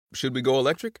Should we go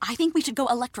electric? I think we should go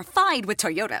electrified with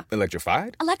Toyota.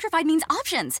 Electrified? Electrified means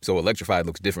options. So electrified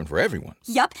looks different for everyone.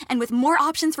 Yup, and with more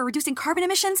options for reducing carbon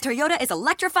emissions, Toyota is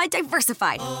electrified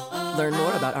diversified. Learn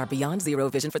more about our Beyond Zero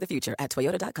vision for the future at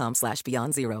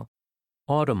toyota.com/Beyond Zero.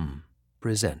 Autumn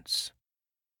presents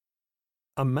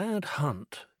A Mad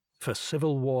Hunt for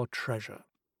Civil War Treasure,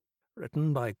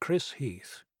 written by Chris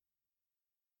Heath.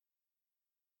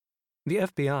 The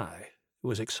FBI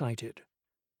was excited.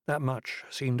 That much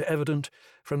seemed evident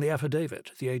from the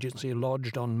affidavit the agency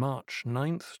lodged on March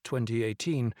 9th,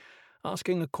 2018,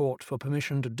 asking a court for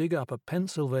permission to dig up a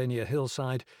Pennsylvania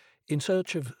hillside in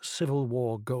search of Civil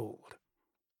War gold.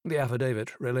 The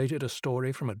affidavit related a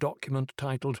story from a document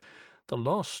titled The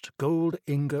Lost Gold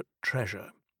Ingot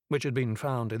Treasure, which had been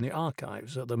found in the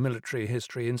archives at the Military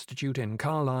History Institute in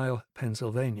Carlisle,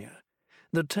 Pennsylvania.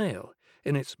 The tale,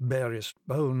 in its barest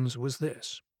bones, was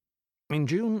this. In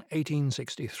June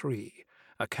 1863,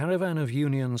 a caravan of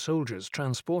Union soldiers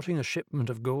transporting a shipment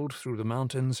of gold through the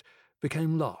mountains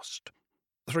became lost.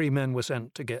 3 men were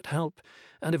sent to get help,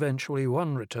 and eventually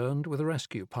one returned with a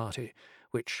rescue party,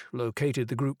 which located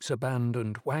the group's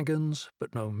abandoned wagons,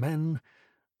 but no men,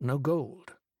 no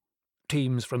gold.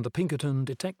 Teams from the Pinkerton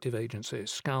Detective Agency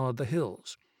scoured the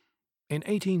hills. In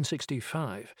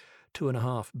 1865,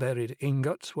 2.5 buried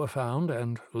ingots were found,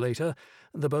 and, later,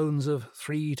 the bones of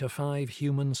 3 to 5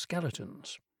 human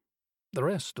skeletons. The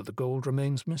rest of the gold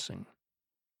remains missing.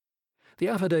 The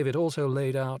affidavit also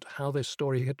laid out how this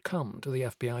story had come to the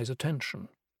FBI's attention.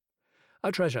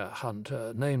 A treasure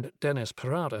hunter named Dennis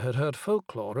Parada had heard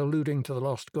folklore alluding to the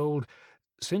lost gold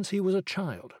since he was a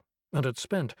child, and had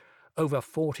spent over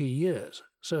 40 years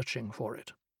searching for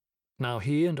it. Now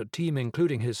he and a team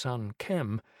including his son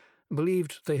Kem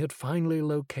believed they had finally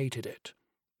located it,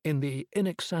 in the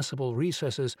inaccessible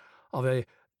recesses of a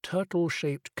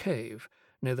turtle-shaped cave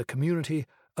near the community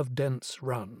of Dent's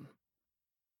Run.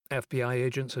 FBI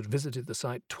agents had visited the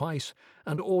site twice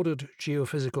and ordered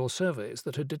geophysical surveys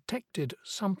that had detected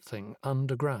something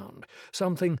underground,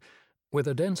 something with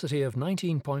a density of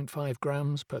 19.5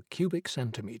 grams per cubic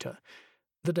centimetre,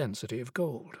 the density of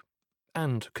gold,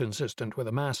 and consistent with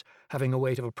a mass having a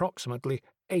weight of approximately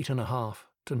 8.5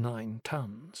 to 9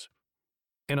 tons.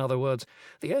 In other words,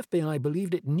 the FBI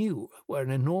believed it knew where an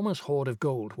enormous hoard of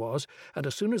gold was, and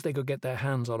as soon as they could get their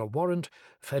hands on a warrant,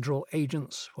 federal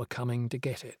agents were coming to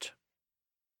get it.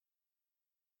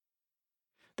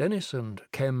 Dennis and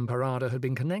Kem Parada had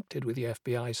been connected with the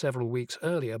FBI several weeks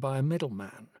earlier by a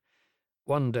middleman.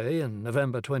 One day in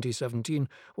November 2017,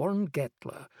 Warren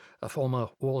Gettler, a former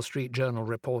Wall Street Journal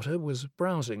reporter, was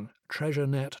browsing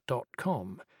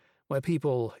treasurenet.com, where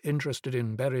people interested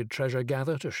in buried treasure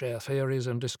gather to share theories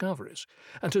and discoveries,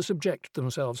 and to subject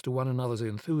themselves to one another's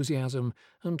enthusiasm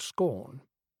and scorn.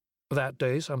 That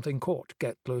day something caught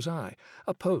Gettler's eye,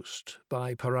 a post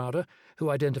by Parada, who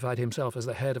identified himself as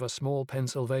the head of a small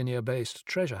Pennsylvania-based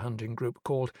treasure hunting group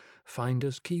called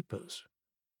Finders Keepers.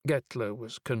 Gettler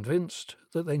was convinced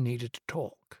that they needed to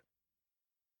talk.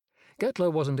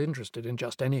 Gettler wasn't interested in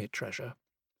just any treasure.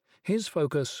 His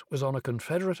focus was on a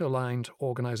Confederate-aligned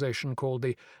organization called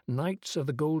the Knights of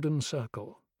the Golden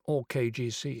Circle, or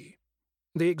KGC.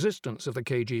 The existence of the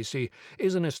KGC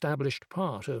is an established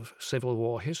part of Civil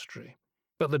War history,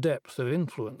 but the depth of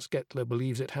influence Gettler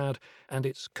believes it had and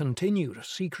its continued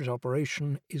secret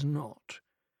operation is not.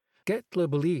 Gettler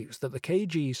believes that the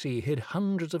KGC hid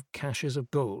hundreds of caches of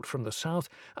gold from the South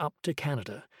up to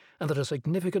Canada, and that a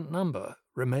significant number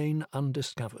remain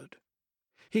undiscovered.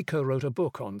 He co-wrote a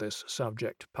book on this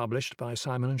subject, published by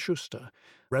Simon & Schuster,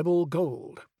 Rebel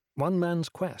Gold, One Man's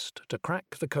Quest to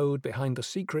Crack the Code Behind the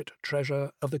Secret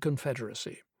Treasure of the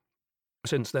Confederacy.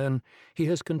 Since then, he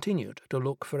has continued to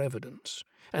look for evidence,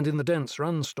 and in the Dent's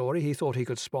Run story he thought he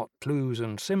could spot clues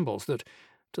and symbols that,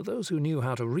 to those who knew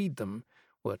how to read them,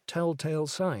 were telltale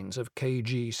signs of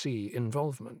KGC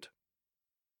involvement.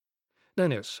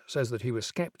 Dennis says that he was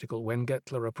skeptical when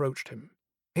Gettler approached him.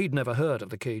 He'd never heard of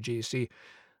the KGC.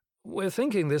 "We're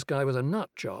thinking this guy was a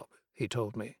nut job," he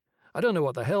told me. "I don't know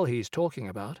what the hell he's talking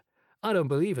about. I don't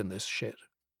believe in this shit."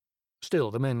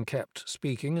 Still, the men kept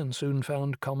speaking and soon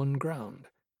found common ground.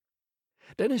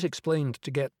 Dennis explained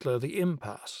to Gettler the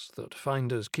impasse that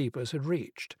Finders Keepers had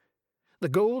reached. The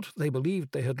gold they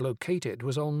believed they had located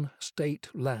was on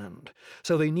state land,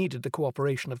 so they needed the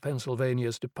cooperation of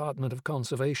Pennsylvania's Department of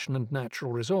Conservation and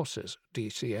Natural Resources,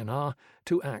 DCNR,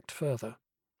 to act further.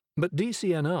 But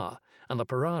DCNR and the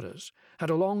Paradas had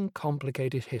a long,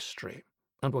 complicated history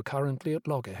and were currently at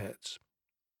loggerheads.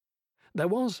 There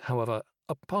was, however,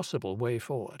 a possible way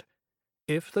forward.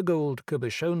 If the gold could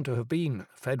be shown to have been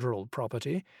federal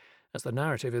property, as the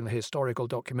narrative in the historical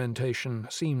documentation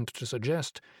seemed to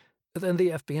suggest, then the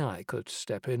FBI could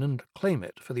step in and claim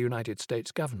it for the United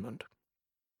States government.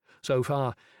 So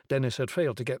far, Dennis had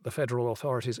failed to get the federal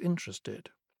authorities interested.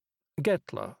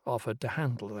 Gettler offered to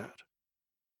handle that.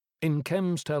 In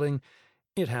Kem's telling,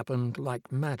 it happened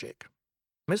like magic.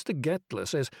 "Mr. Gettler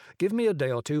says, 'Give me a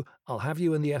day or two, I'll have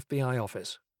you in the FBI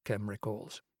office,'" Kem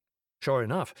recalls. Sure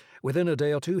enough, within a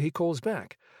day or two he calls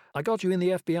back, "I got you in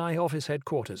the FBI office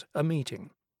headquarters, a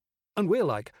meeting." And we're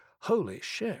like, holy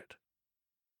shit.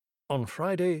 On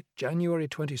Friday, January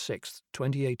 26,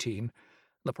 2018,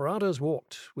 the Paradas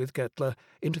walked with Gettler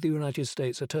into the United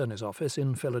States Attorney's office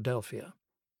in Philadelphia.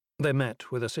 They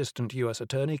met with Assistant U.S.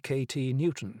 Attorney K.T.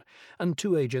 Newton and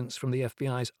two agents from the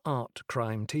FBI's art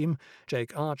crime team,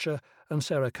 Jake Archer and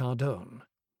Sarah Cardone.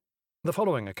 The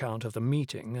following account of the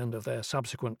meeting and of their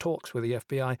subsequent talks with the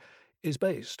FBI is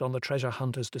based on the treasure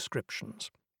hunters'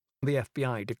 descriptions. The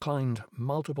FBI declined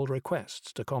multiple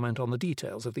requests to comment on the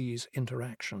details of these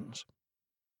interactions.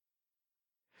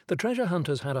 The treasure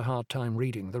hunters had a hard time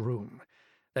reading the room.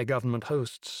 Their government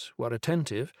hosts were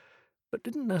attentive, but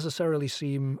didn't necessarily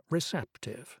seem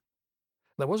receptive.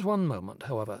 There was one moment,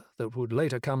 however, that would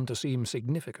later come to seem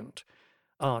significant.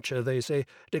 Archer, they say,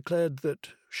 declared that,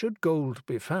 should gold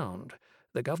be found,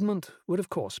 the government would of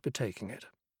course be taking it,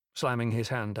 slamming his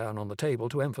hand down on the table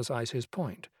to emphasize his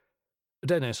point.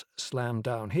 Dennis slammed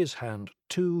down his hand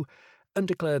too, and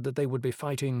declared that they would be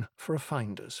fighting for a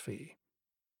finder's fee.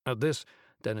 At this,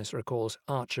 Dennis recalls,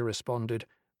 Archer responded,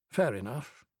 "Fair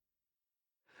enough."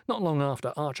 Not long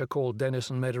after, Archer called Dennis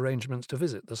and made arrangements to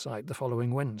visit the site the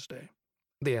following Wednesday.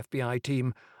 The FBI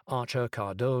team, Archer,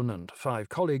 Cardone, and 5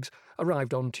 colleagues,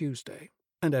 arrived on Tuesday,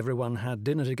 and everyone had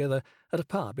dinner together at a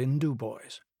pub in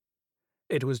DuBois.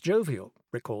 "It was jovial,"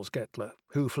 recalls Gettler,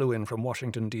 who flew in from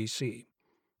Washington, D.C.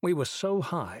 "We were so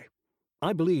high.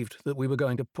 I believed that we were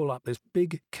going to pull up this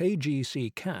big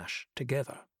KGC cache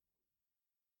together."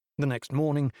 The next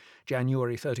morning,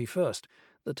 January 31st,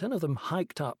 the 10 of them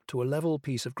hiked up to a level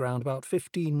piece of ground about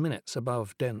 15 minutes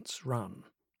above Dent's Run.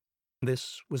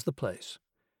 This was the place.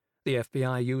 The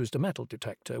FBI used a metal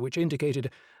detector which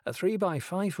indicated a 3 by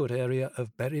 5 foot area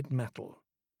of buried metal.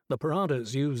 The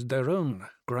Paradas used their own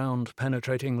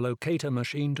ground-penetrating locator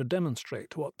machine to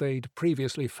demonstrate what they'd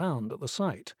previously found at the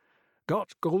site.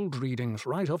 "Got gold readings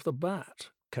right off the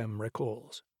bat," Kem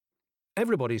recalls.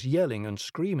 "Everybody's yelling and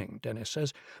screaming," Dennis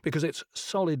says, "because it's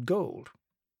solid gold."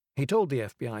 He told the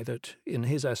FBI that, in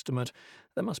his estimate,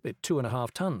 there must be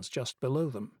 2.5 tons just below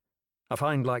them. A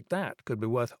find like that could be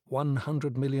worth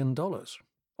 $100 million,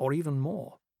 or even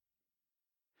more.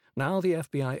 Now the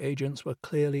FBI agents were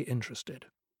clearly interested.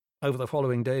 Over the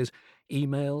following days,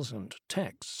 emails and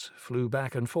texts flew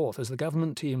back and forth as the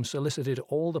government team solicited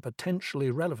all the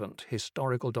potentially relevant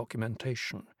historical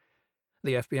documentation.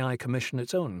 The FBI commissioned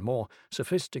its own, more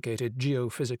sophisticated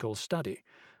geophysical study.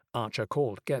 Archer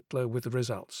called Gettler with the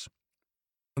results.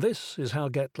 This is how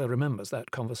Gettler remembers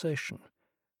that conversation.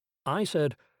 "I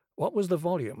said, 'What was the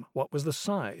volume? What was the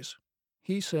size?'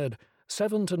 He said,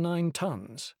 7 to 9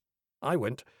 tons. I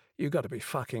went, 'You got to be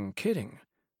fucking kidding.'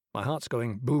 My heart's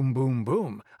going boom, boom,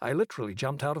 boom. I literally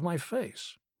jumped out of my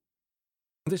face."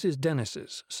 This is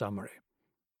Dennis's summary.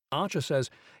 Archer says,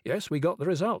 "Yes, we got the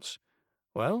results."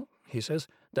 "Well," he says,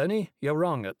 "Denny, you're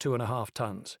wrong at 2.5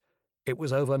 tons. It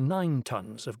was over 9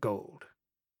 tons of gold."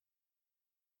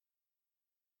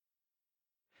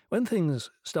 When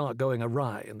things start going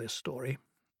awry in this story,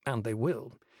 and they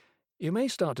will, you may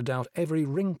start to doubt every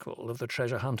wrinkle of the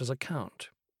treasure hunter's account.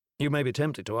 You may be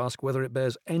tempted to ask whether it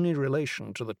bears any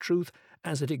relation to the truth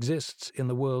as it exists in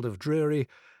the world of dreary,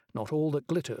 not all that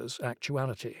glitters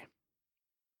actuality.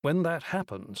 When that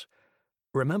happens,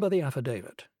 remember the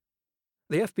affidavit.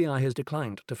 The FBI has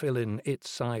declined to fill in its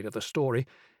side of the story,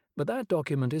 but that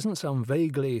document isn't some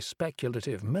vaguely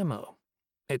speculative memo.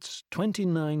 It's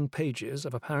 29 pages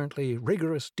of apparently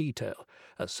rigorous detail,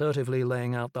 assertively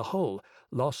laying out the whole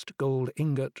lost gold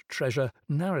ingot treasure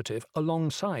narrative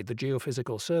alongside the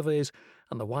geophysical surveys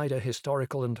and the wider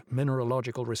historical and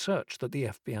mineralogical research that the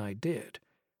FBI did.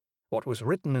 What was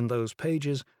written in those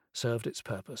pages served its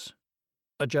purpose.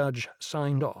 A judge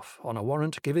signed off on a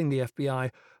warrant giving the FBI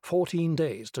 14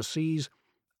 days to seize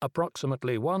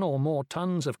approximately 1 or more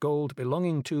tons of gold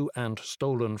belonging to and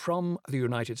stolen from the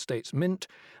United States Mint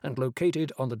and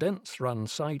located on the Dent's Run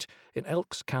site in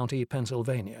Elks County,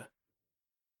 Pennsylvania.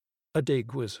 A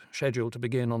dig was scheduled to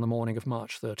begin on the morning of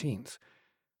March 13th.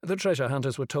 The treasure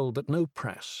hunters were told that no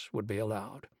press would be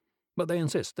allowed, but they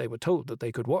insist they were told that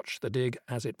they could watch the dig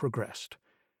as it progressed.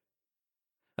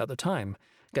 At the time,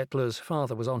 Gettler's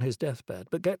father was on his deathbed,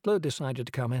 but Gettler decided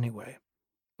to come anyway.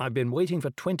 I've been waiting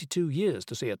for 22 years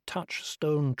to see a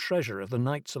touchstone treasure of the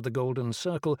Knights of the Golden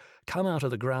Circle come out of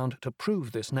the ground to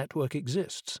prove this network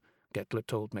exists, Gettler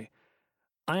told me.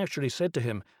 I actually said to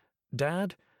him,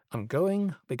 Dad, I'm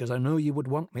going because I know you would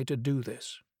want me to do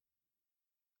this.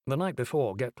 The night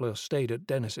before, Gettler stayed at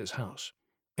Dennis's house.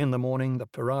 In the morning, the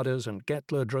Paradas and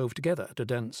Gettler drove together to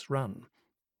Dent's Run.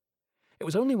 It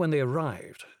was only when they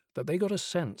arrived that they got a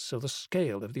sense of the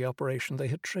scale of the operation they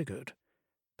had triggered.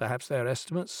 Perhaps their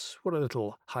estimates were a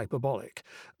little hyperbolic.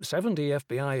 70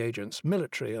 FBI agents,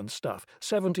 military and stuff,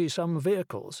 70-some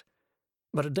vehicles.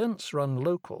 But a Dent's Run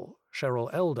local, Cheryl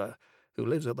Elder, who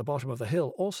lives at the bottom of the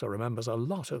hill, also remembers a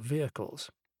lot of vehicles.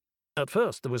 At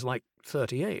first there was like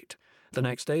 38. The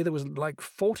next day there was like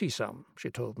 40-some,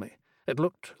 she told me. It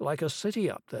looked like a city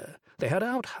up there. They had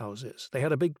outhouses. They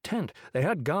had a big tent. They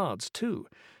had guards, too.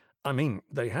 I mean,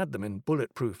 they had them in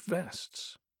bulletproof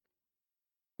vests.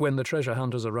 When the treasure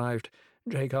hunters arrived,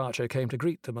 Jake Archer came to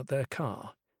greet them at their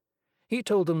car. He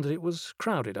told them that it was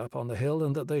crowded up on the hill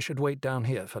and that they should wait down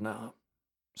here for now.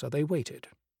 So they waited.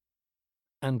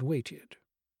 And waited.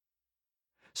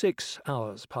 6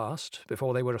 hours passed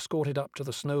before they were escorted up to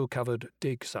the snow-covered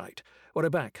dig site, where a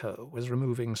backhoe was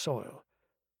removing soil.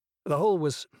 The hole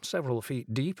was several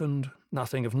feet deep, and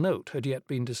nothing of note had yet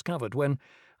been discovered when,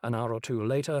 an hour or two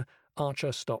later,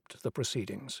 Archer stopped the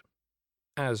proceedings.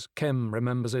 As Kem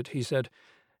remembers it, he said,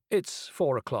 "It's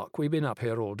 4 o'clock. We've been up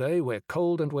here all day. We're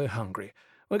cold and we're hungry.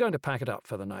 We're going to pack it up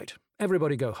for the night.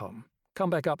 Everybody go home. Come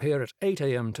back up here at 8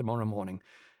 a.m. tomorrow morning.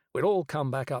 We'll all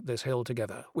come back up this hill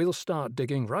together. We'll start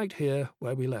digging right here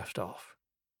where we left off."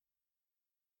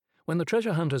 When the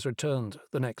treasure hunters returned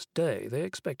the next day, they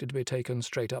expected to be taken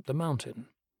straight up the mountain.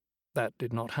 That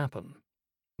did not happen.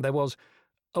 There was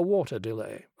a water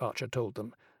delay, Archer told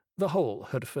them. The hole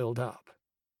had filled up.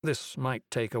 This might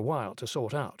take a while to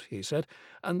sort out, he said,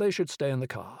 and they should stay in the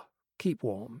car, keep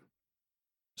warm.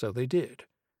 So they did.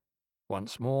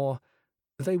 Once more,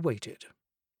 they waited.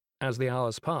 As the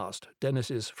hours passed,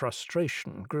 Dennis's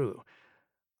frustration grew.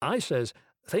 I says,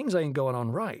 "Things ain't going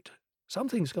on right.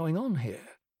 Something's going on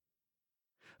here."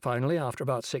 Finally, after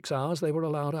about 6 hours, they were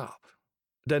allowed up.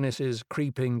 Dennis's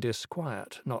creeping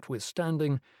disquiet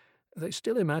notwithstanding, they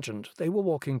still imagined they were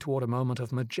walking toward a moment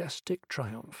of majestic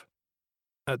triumph.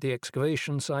 At the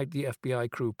excavation site, the FBI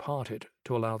crew parted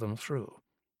to allow them through.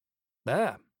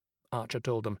 "There," Archer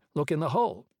told them. "Look in the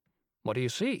hole. What do you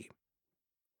see?"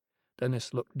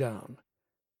 Dennis looked down.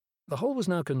 The hole was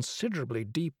now considerably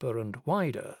deeper and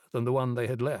wider than the one they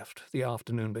had left the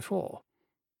afternoon before.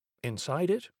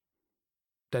 Inside it?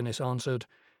 Dennis answered,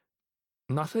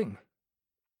 "Nothing."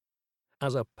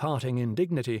 As a parting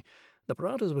indignity, the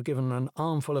Paradas were given an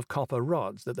armful of copper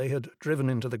rods that they had driven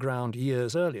into the ground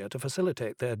years earlier to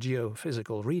facilitate their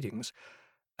geophysical readings,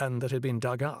 and that had been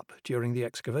dug up during the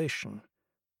excavation,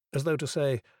 as though to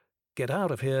say, "Get out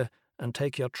of here and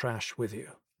take your trash with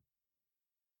you."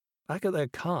 Back at their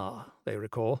car, they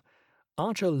recall,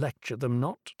 Archer lectured them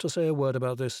not to say a word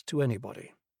about this to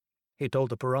anybody. He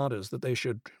told the Paradas that they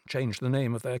should change the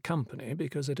name of their company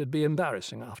because it'd be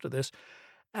embarrassing after this,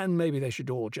 and maybe they should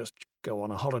all just go on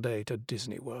a holiday to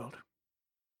Disney World.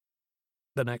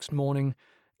 The next morning,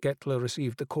 Gettler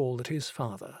received the call that his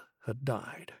father had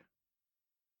died.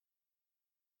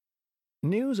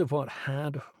 News of what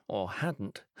had or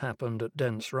hadn't happened at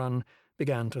Dent's Run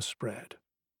began to spread.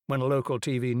 When a local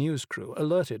TV news crew,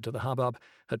 alerted to the hubbub,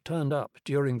 had turned up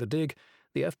during the dig,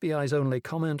 the FBI's only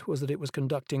comment was that it was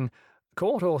conducting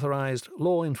court-authorized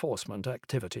law enforcement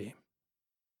activity.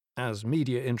 As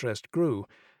media interest grew,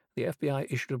 the FBI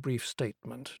issued a brief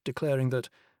statement declaring that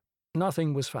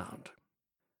nothing was found.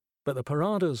 But the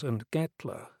Paradas and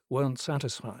Gettler weren't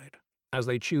satisfied. As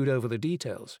they chewed over the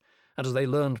details, and as they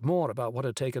learned more about what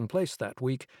had taken place that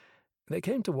week, they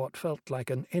came to what felt like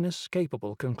an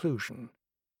inescapable conclusion.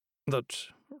 That,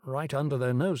 right under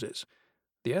their noses,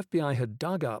 the FBI had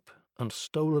dug up and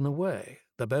stolen away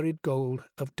the buried gold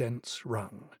of Dent's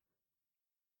Run.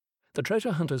 The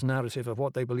treasure hunters' narrative of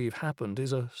what they believe happened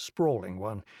is a sprawling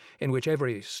one, in which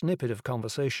every snippet of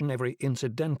conversation, every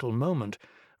incidental moment,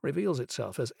 reveals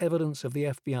itself as evidence of the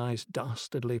FBI's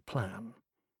dastardly plan.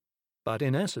 But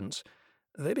in essence,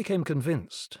 they became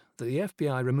convinced that the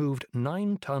FBI removed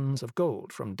 9 tons of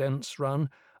gold from Dent's Run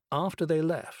after they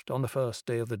left on the first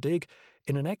day of the dig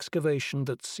in an excavation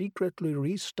that secretly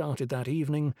restarted that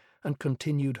evening and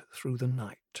continued through the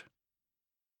night.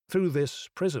 Through this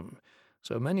prism,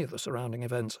 so many of the surrounding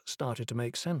events started to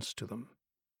make sense to them.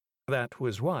 That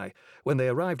was why, when they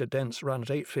arrived at Dent's Run at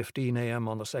 8:15 a.m.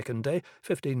 on the second day,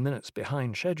 15 minutes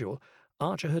behind schedule,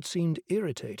 Archer had seemed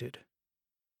irritated.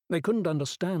 They couldn't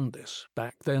understand this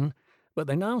back then, But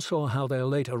they now saw how their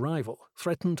late arrival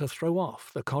threatened to throw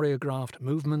off the choreographed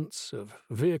movements of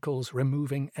vehicles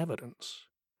removing evidence.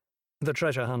 The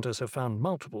treasure hunters have found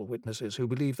multiple witnesses who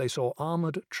believe they saw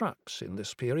armoured trucks in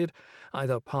this period,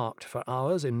 either parked for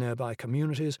hours in nearby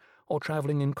communities or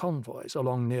travelling in convoys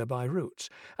along nearby routes,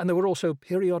 and there were also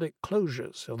periodic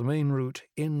closures of the main route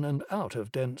in and out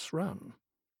of Dent's Run.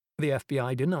 The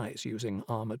FBI denies using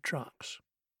armoured trucks.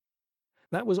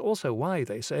 That was also why,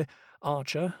 they say,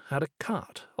 Archer had a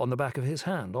cut on the back of his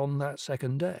hand on that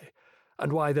second day,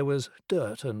 and why there was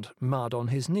dirt and mud on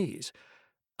his knees,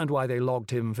 and why they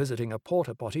logged him visiting a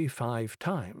porta potty 5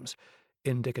 times,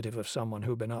 indicative of someone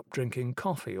who'd been up drinking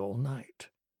coffee all night.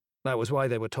 That was why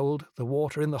they were told the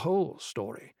water in the hole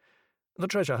story. The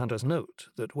treasure hunters note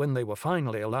that when they were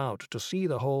finally allowed to see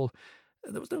the hole,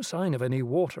 there was no sign of any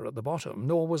water at the bottom,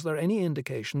 nor was there any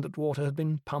indication that water had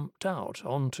been pumped out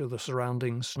onto the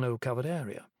surrounding snow-covered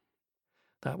area.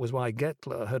 That was why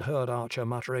Gettler had heard Archer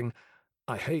muttering,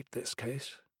 "I hate this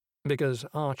case," because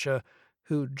Archer,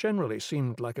 who generally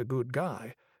seemed like a good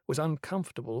guy, was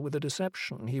uncomfortable with the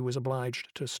deception he was obliged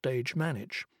to stage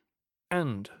manage.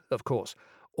 And, of course,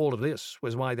 all of this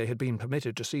was why they had been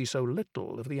permitted to see so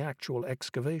little of the actual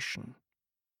excavation.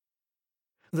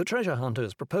 The treasure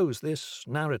hunters propose this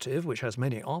narrative, which has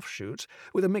many offshoots,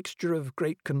 with a mixture of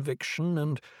great conviction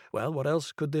and, well, what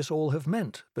else could this all have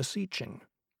meant, beseeching?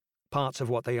 Parts of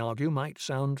what they argue might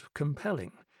sound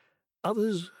compelling.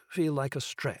 Others feel like a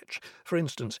stretch. For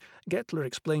instance, Gettler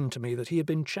explained to me that he had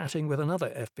been chatting with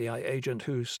another FBI agent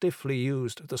who stiffly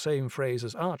used the same phrase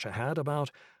as Archer had about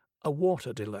a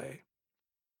water delay.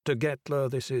 To Gettler,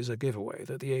 this is a giveaway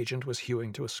that the agent was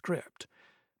hewing to a script.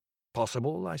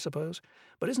 Possible, I suppose,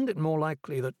 but isn't it more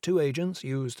likely that 2 agents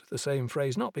used the same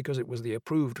phrase not because it was the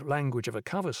approved language of a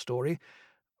cover story,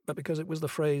 but because it was the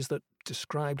phrase that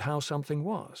described how something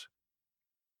was?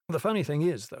 The funny thing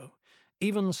is, though,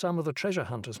 even some of the treasure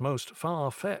hunters' most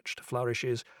far-fetched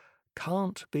flourishes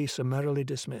can't be summarily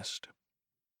dismissed.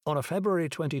 On a February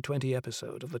 2020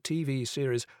 episode of the TV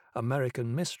series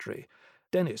American Mystery,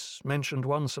 Dennis mentioned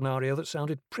one scenario that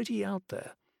sounded pretty out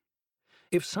there.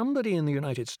 If somebody in the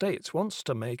United States wants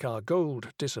to make our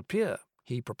gold disappear,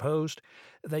 he proposed,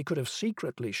 they could have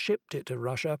secretly shipped it to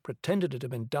Russia, pretended it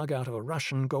had been dug out of a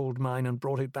Russian gold mine and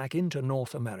brought it back into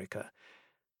North America.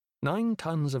 9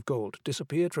 tons of gold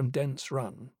disappeared from Dent's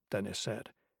Run, Dennis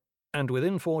said. And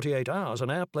within 48 hours,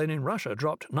 an airplane in Russia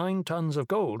dropped 9 tons of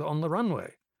gold on the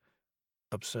runway.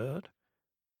 Absurd?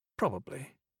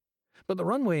 Probably. But the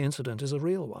runway incident is a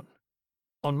real one.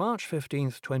 On March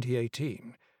 15,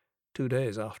 2018, 2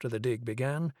 days after the dig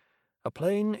began, a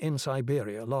plane in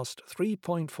Siberia lost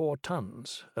 3.4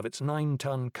 tons of its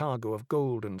 9-ton cargo of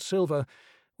gold and silver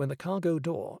when the cargo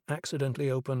door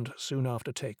accidentally opened soon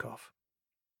after takeoff.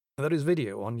 There is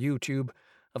video on YouTube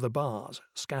of the bars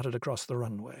scattered across the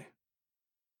runway.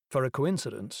 For a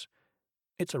coincidence,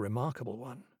 it's a remarkable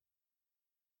one.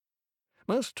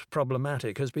 Most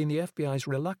problematic has been the FBI's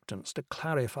reluctance to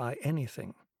clarify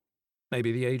anything.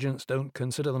 Maybe the agents don't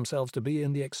consider themselves to be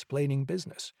in the explaining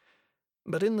business.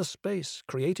 But in the space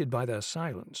created by their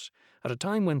silence, at a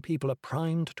time when people are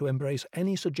primed to embrace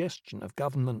any suggestion of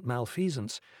government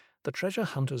malfeasance, the treasure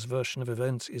hunters' version of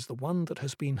events is the one that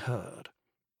has been heard.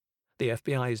 The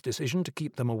FBI's decision to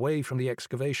keep them away from the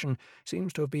excavation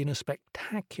seems to have been a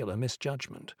spectacular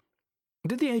misjudgment.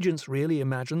 Did the agents really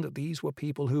imagine that these were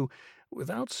people who,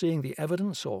 without seeing the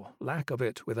evidence or lack of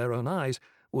it with their own eyes,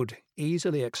 would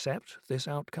easily accept this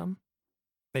outcome?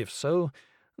 If so,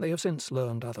 they have since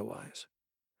learned otherwise.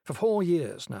 For 4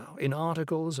 years now, in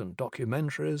articles and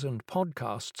documentaries and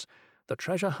podcasts, the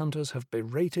treasure hunters have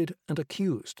berated and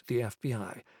accused the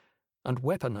FBI, and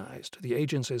weaponized the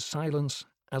agency's silence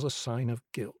as a sign of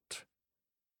guilt.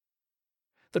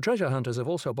 The treasure hunters have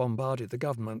also bombarded the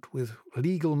government with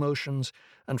legal motions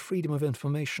and Freedom of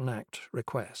Information Act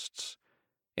requests.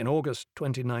 In August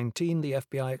 2019, the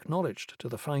FBI acknowledged to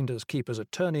the Finders Keepers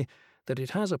attorney that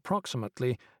it has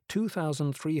approximately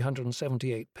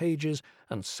 2,378 pages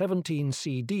and 17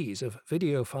 CDs of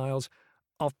video files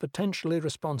of potentially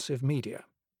responsive media.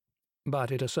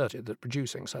 But it asserted that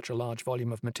producing such a large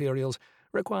volume of materials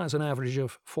requires an average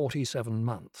of 47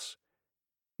 months.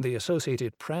 The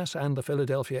Associated Press and the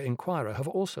Philadelphia Inquirer have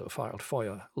also filed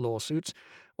FOIA lawsuits,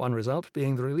 one result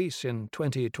being the release in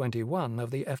 2021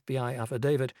 of the FBI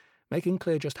affidavit, making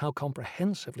clear just how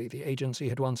comprehensively the agency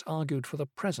had once argued for the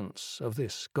presence of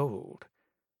this gold.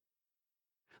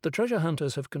 The treasure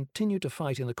hunters have continued to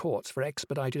fight in the courts for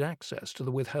expedited access to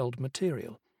the withheld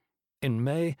material. In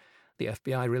May, The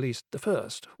FBI released the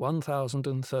first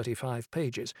 1,035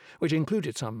 pages, which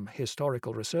included some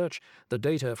historical research, the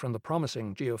data from the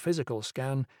promising geophysical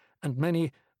scan, and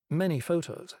many, many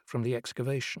photos from the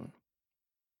excavation.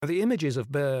 The images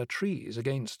of bare trees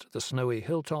against the snowy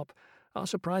hilltop are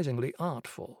surprisingly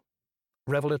artful.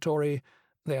 Revelatory,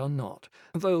 they are not,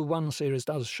 though one series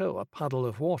does show a puddle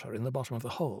of water in the bottom of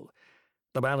the hole.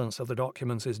 The balance of the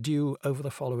documents is due over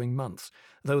the following months,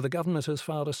 though the government has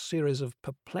filed a series of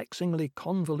perplexingly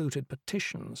convoluted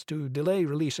petitions to delay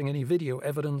releasing any video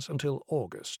evidence until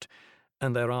August,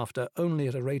 and thereafter only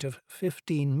at a rate of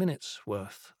 15 minutes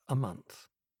worth a month.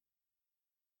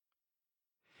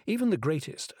 Even the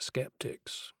greatest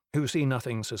skeptics, who see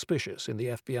nothing suspicious in the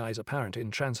FBI's apparent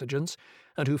intransigence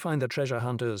and who find the treasure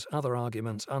hunters' other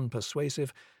arguments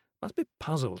unpersuasive, must be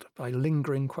puzzled by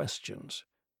lingering questions.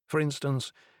 For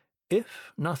instance,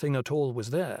 if nothing at all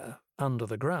was there, under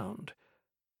the ground,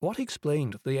 what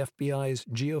explained the FBI's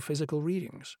geophysical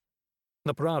readings?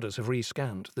 The Paradas have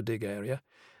rescanned the dig area.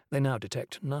 They now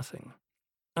detect nothing.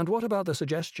 And what about the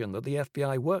suggestion that the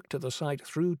FBI worked at the site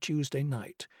through Tuesday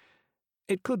night?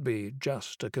 It could be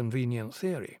just a convenient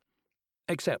theory,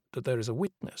 except that there is a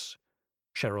witness,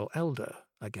 Cheryl Elder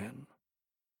again.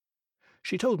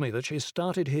 She told me that she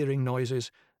started hearing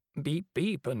noises beep,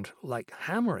 beep, and like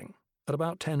hammering at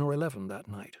about 10 or 11 that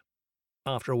night.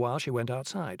 After a while, she went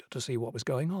outside to see what was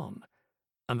going on.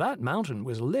 And that mountain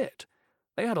was lit.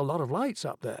 They had a lot of lights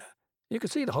up there. You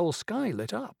could see the whole sky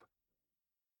lit up.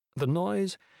 The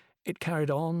noise, it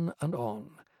carried on and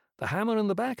on. The hammer and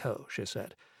the backhoe, she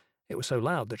said. It was so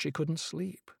loud that she couldn't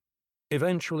sleep.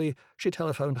 Eventually, she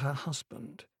telephoned her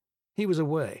husband. He was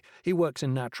away. He works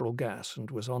in natural gas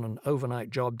and was on an overnight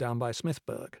job down by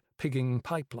Smithburg, pigging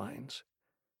pipelines.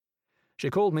 She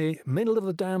called me middle of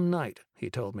the damn night, he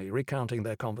told me, recounting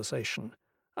their conversation.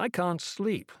 I can't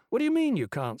sleep. What do you mean you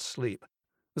can't sleep?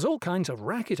 There's all kinds of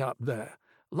racket up there.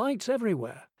 Lights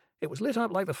everywhere. It was lit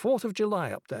up like the 4th of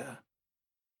July up there.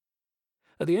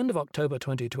 At the end of October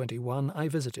 2021, I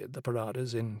visited the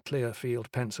Paradas in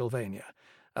Clearfield, Pennsylvania,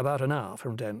 about an hour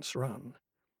from Dent's Run.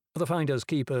 The Finders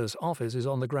Keeper's office is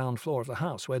on the ground floor of the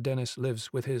house where Dennis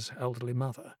lives with his elderly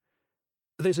mother.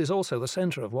 This is also the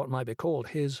centre of what might be called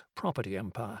his property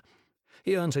empire.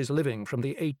 He earns his living from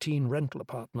the 18 rental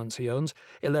apartments he owns,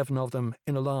 11 of them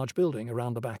in a large building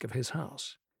around the back of his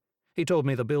house. He told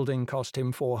me the building cost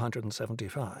him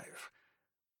 $475.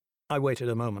 I waited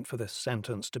a moment for this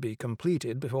sentence to be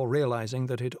completed before realising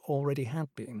that it already had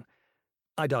been.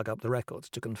 I dug up the records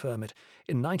to confirm it.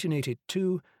 In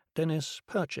 1982, Dennis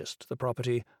purchased the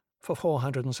property for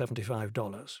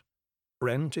 $475.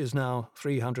 Rent is now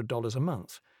 $300 a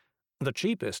month, the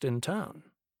cheapest in town.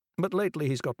 But lately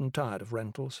he's gotten tired of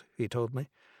rentals, he told me.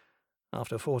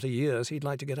 After 40 years, he'd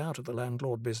like to get out of the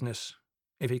landlord business,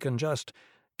 if he can just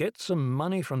get some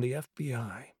money from the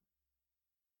FBI.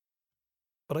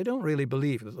 But I don't really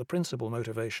believe that the principal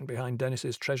motivation behind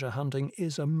Dennis's treasure hunting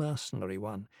is a mercenary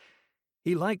one.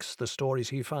 He likes the stories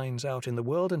he finds out in the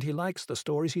world, and he likes the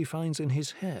stories he finds in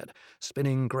his head,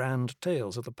 spinning grand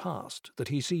tales of the past that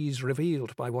he sees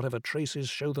revealed by whatever traces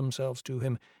show themselves to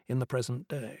him in the present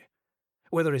day.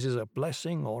 Whether it is a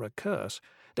blessing or a curse,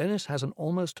 Dennis has an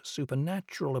almost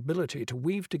supernatural ability to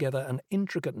weave together an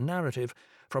intricate narrative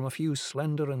from a few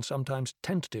slender and sometimes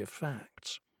tentative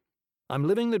facts. I'm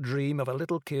living the dream of a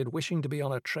little kid wishing to be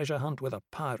on a treasure hunt with a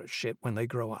pirate ship when they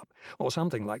grow up, or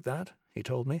something like that, he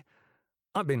told me.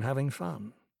 I've been having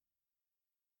fun.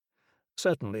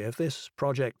 Certainly, if this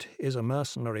project is a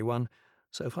mercenary one,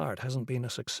 so far it hasn't been a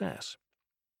success.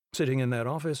 Sitting in their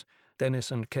office,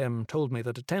 Dennis and Kem told me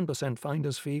that a 10%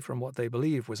 finder's fee from what they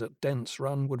believe was at Dent's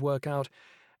Run would work out,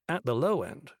 at the low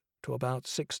end, to about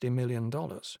 $60 million.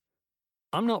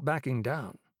 I'm not backing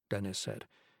down, Dennis said.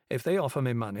 If they offer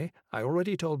me money, I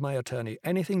already told my attorney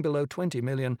anything below $20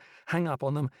 million, hang up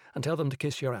on them and tell them to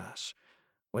kiss your ass.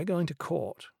 We're going to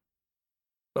court.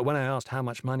 But when I asked how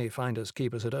much money Finders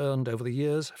Keepers had earned over the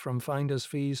years from finder's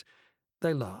fees,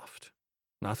 they laughed.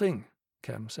 Nothing,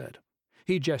 Kem said.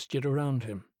 He gestured around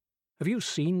him. Have you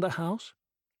seen the house?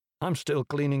 I'm still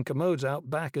cleaning commodes out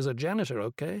back as a janitor,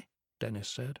 okay? Dennis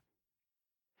said.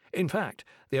 In fact,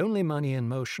 the only money in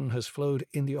motion has flowed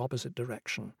in the opposite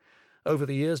direction. Over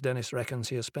the years, Dennis reckons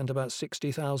he has spent about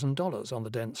 $60,000 on the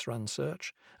Dent's Run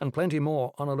search, and plenty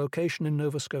more on a location in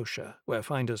Nova Scotia, where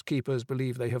Finders Keepers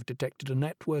believe they have detected a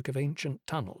network of ancient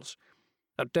tunnels.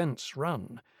 At Dent's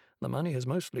Run, the money has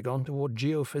mostly gone toward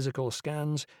geophysical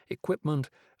scans,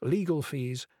 equipment, legal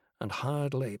fees, and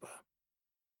hired labour.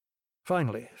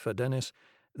 Finally, for Dennis,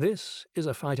 this is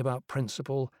a fight about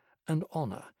principle and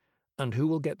honour, and who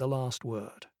will get the last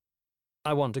word.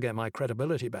 I want to get my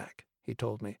credibility back, he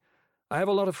told me. "I have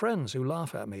a lot of friends who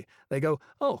laugh at me. They go,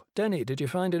 'Oh, Denny, did you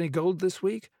find any gold this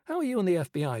week? How are you and the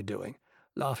FBI doing?'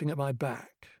 Laughing at my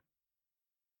back."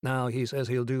 Now he says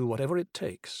he'll do whatever it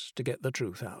takes to get the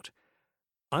truth out.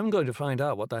 I'm going to find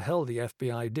out what the hell the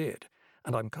FBI did,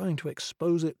 and I'm going to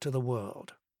expose it to the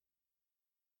world.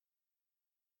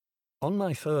 On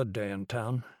my third day in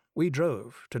town, we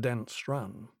drove to Dent's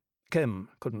Run. Kem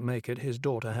couldn't make it, his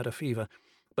daughter had a fever,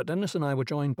 but Dennis and I were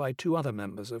joined by two other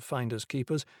members of Finders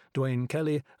Keepers, Dwayne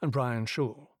Kelly and Brian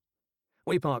Schul.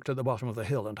 We parked at the bottom of the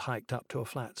hill and hiked up to a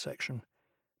flat section.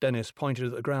 Dennis pointed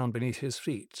at the ground beneath his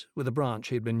feet with a branch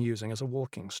he'd been using as a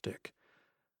walking stick.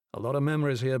 "A lot of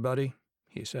memories here, buddy,"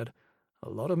 he said. "A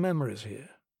lot of memories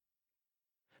here."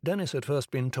 Dennis had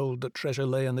first been told that treasure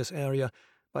lay in this area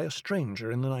by a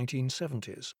stranger in the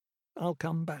 1970s. I'll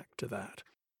come back to that.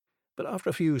 But after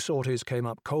a few sorties came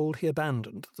up cold, he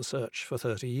abandoned the search for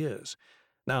 30 years.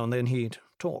 Now and then he'd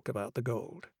talk about the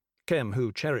gold. Kem,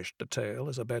 who cherished the tale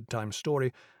as a bedtime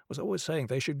story, was always saying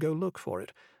they should go look for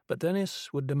it, but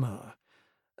Dennis would demur.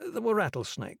 There were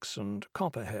rattlesnakes and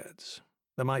copperheads.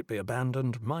 There might be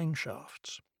abandoned mine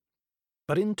shafts.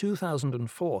 But in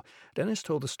 2004, Dennis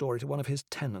told the story to one of his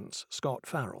tenants, Scott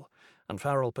Farrell, and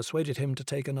Farrell persuaded him to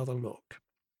take another look.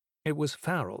 It was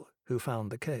Farrell who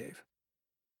found the cave.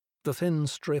 The thin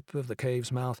strip of the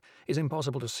cave's mouth is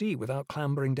impossible to see without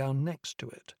clambering down next to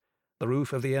it. The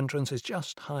roof of the entrance is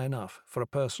just high enough for a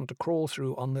person to crawl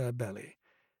through on their belly.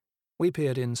 We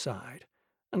peered inside,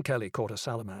 and Kelly caught a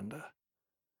salamander.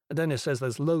 Dennis says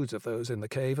there's loads of those in the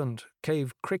cave, and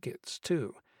cave crickets,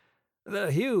 too.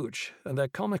 They're huge, and they're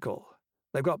comical.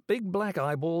 They've got big black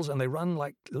eyeballs, and they run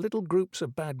like little groups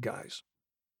of bad guys.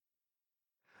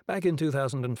 Back in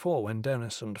 2004, when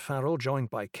Dennis and Farrell, joined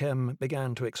by Kem,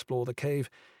 began to explore the cave,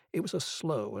 it was a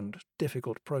slow and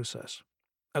difficult process.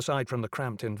 Aside from the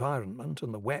cramped environment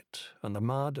and the wet and the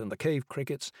mud and the cave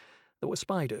crickets, there were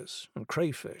spiders and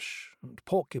crayfish and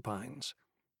porcupines.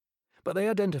 But they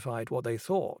identified what they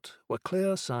thought were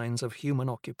clear signs of human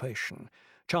occupation,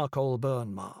 charcoal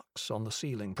burn marks on the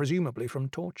ceiling, presumably from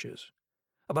torches.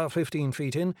 About 15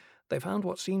 feet in, they found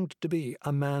what seemed to be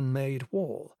a man-made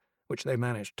wall, which they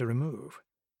managed to remove.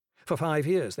 For 5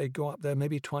 years, they'd go up there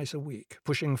maybe twice a week,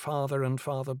 pushing farther and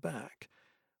farther back.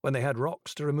 When they had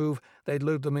rocks to remove, they'd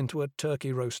load them into a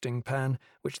turkey roasting pan,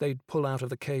 which they'd pull out of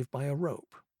the cave by a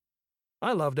rope.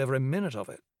 "I loved every minute of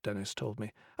it," Dennis told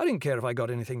me. "I didn't care if I got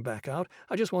anything back out.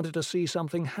 I just wanted to see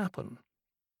something happen."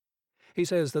 He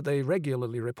says that they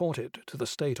regularly reported to the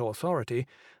state authority,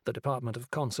 the Department of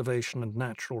Conservation and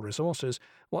Natural Resources,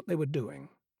 what they were doing.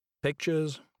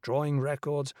 Pictures, drawing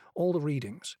records, all the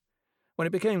readings. When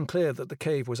it became clear that the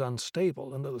cave was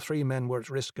unstable and that the 3 men were at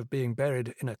risk of being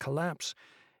buried in a collapse,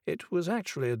 it was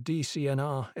actually a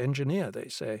DCNR engineer, they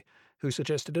say, who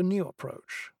suggested a new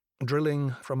approach,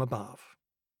 drilling from above.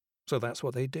 So that's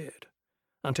what they did.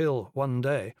 Until one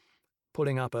day,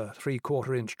 pulling up a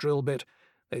 3/4-inch drill bit,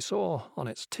 they saw on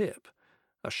its tip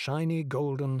a shiny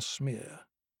golden smear.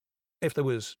 If there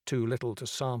was too little to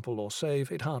sample or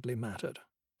save, it hardly mattered.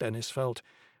 Dennis felt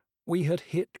we had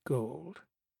hit gold.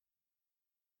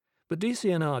 But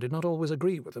DCNR did not always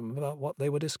agree with them about what they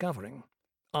were discovering.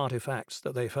 Artifacts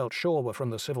that they felt sure were from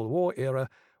the Civil War era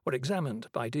were examined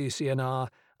by DCNR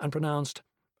and pronounced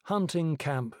hunting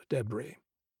camp debris,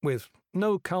 with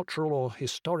no cultural or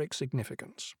historic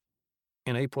significance.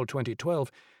 In April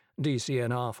 2012,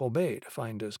 DCNR forbade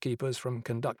Finders Keepers from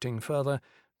conducting further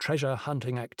treasure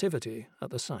hunting activity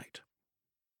at the site.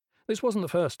 This wasn't the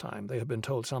first time they had been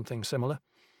told something similar.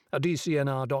 A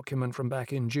DCNR document from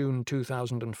back in June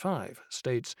 2005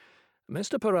 states,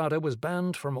 Mr. Parada was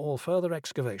banned from all further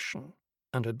excavation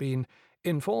and had been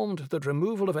informed that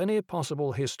removal of any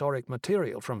possible historic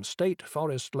material from state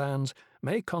forest lands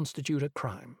may constitute a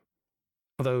crime,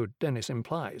 though Dennis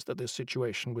implies that this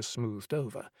situation was smoothed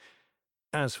over.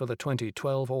 As for the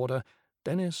 2012 order,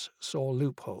 Dennis saw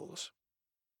loopholes.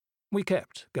 "We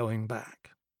kept going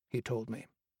back," he told me.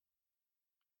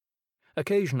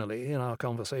 Occasionally, in our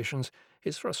conversations,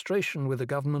 his frustration with the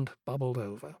government bubbled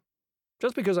over.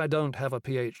 "Just because I don't have a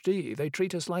PhD, they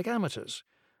treat us like amateurs.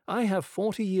 I have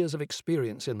 40 years of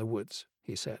experience in the woods,"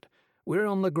 he said. "We're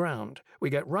on the ground. We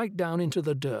get right down into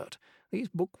the dirt. These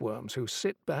bookworms who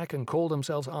sit back and call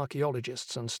themselves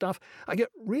archaeologists and stuff, I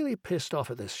get really pissed off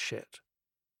at this shit."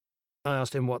 I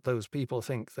asked him what those people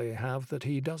think they have that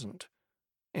he doesn't.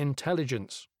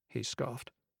 "Intelligence," he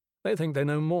scoffed. "They think they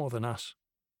know more than us."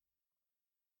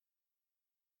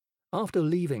 After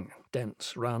leaving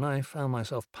Dent's Run, I found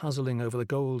myself puzzling over the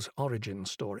gold's origin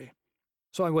story,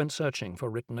 so I went searching for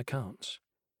written accounts.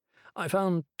 I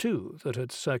found two that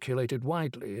had circulated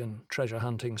widely in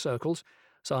treasure-hunting circles: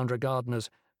 Sandra Gardner's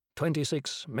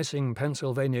 26 Missing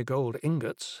Pennsylvania Gold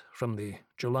Ingots from the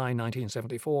July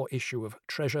 1974 issue of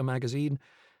Treasure magazine,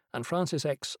 and Francis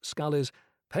X. Scully's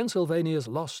Pennsylvania's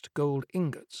Lost Gold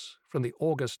Ingots from the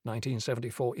August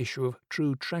 1974 issue of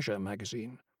True Treasure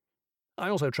magazine. I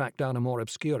also tracked down a more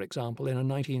obscure example in a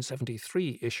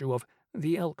 1973 issue of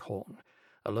The Elkhorn,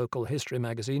 a local history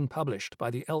magazine published by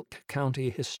the Elk County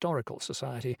Historical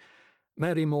Society.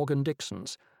 Mary Morgan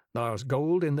Dixon's Thar's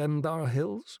Gold in Them Thar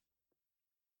Hills.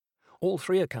 All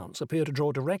three accounts appear to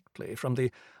draw directly from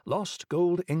the Lost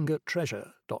Gold Ingot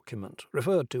Treasure document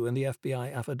referred to in the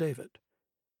FBI affidavit.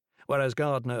 Whereas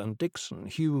Gardner and Dixon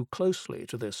hew closely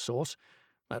to this source,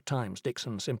 at times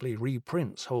Dixon simply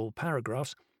reprints whole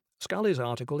paragraphs, Scully's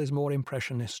article is more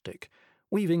impressionistic,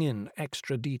 weaving in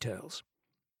extra details.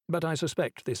 But I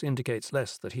suspect this indicates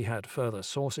less that he had further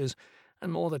sources,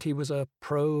 and more that he was a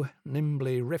pro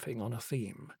nimbly riffing on a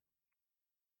theme.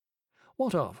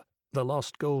 What of the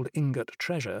Lost Gold Ingot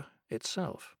Treasure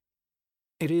itself?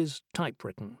 It is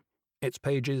typewritten, its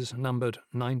pages numbered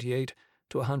 98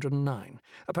 to 109,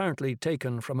 apparently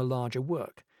taken from a larger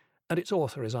work, and its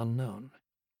author is unknown.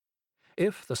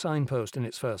 If the signpost in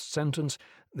its first sentence,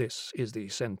 "This is the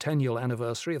centennial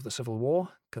anniversary of the Civil War,"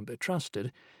 can be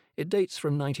trusted, it dates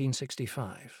from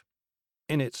 1965.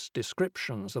 In its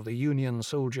descriptions of the Union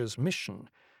soldiers' mission,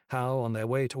 how on their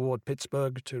way toward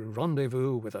Pittsburgh to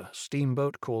rendezvous with a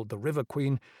steamboat called the River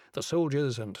Queen, the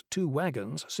soldiers and two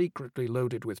wagons secretly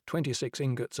loaded with 26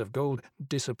 ingots of gold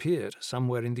disappeared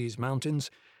somewhere in these mountains,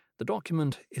 the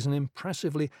document is an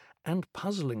impressively and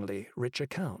puzzlingly rich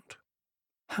account.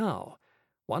 How,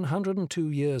 102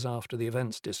 years after the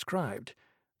events described,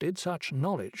 did such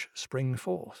knowledge spring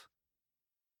forth?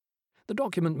 The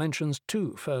document mentions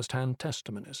two first-hand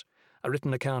testimonies: a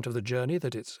written account of the journey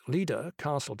that its leader,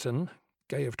 Castleton,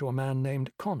 gave to a man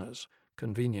named Connors,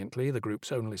 conveniently the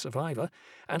group's only survivor,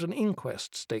 and an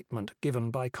inquest statement given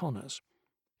by Connors.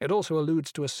 It also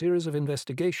alludes to a series of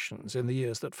investigations in the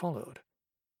years that followed.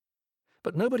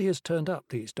 But nobody has turned up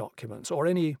these documents, or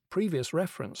any previous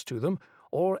reference to them,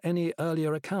 or any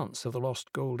earlier accounts of the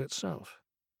lost gold itself.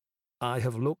 I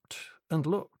have looked and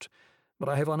looked, but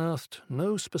I have unearthed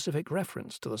no specific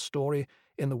reference to the story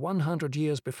in the 100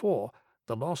 years before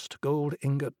the lost gold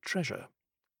ingot treasure.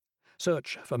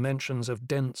 Search for mentions of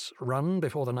Dent's Run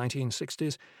before the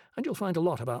 1960s, and you'll find a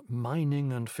lot about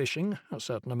mining and fishing, a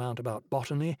certain amount about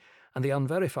botany, and the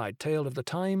unverified tale of the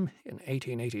time, in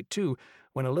 1882,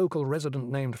 when a local resident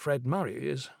named Fred Murray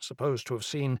is supposed to have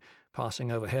seen,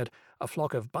 passing overhead, a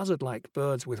flock of buzzard-like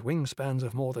birds with wingspans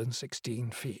of more than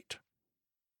 16 feet.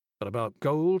 But about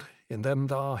gold in them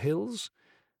thar hills?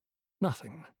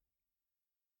 Nothing.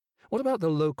 What about the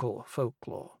local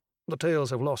folklore? The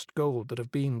tales of lost gold that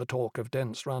have been the talk of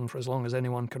Dent's Run for as long as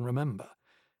anyone can remember.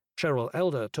 Cheryl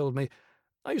Elder told me,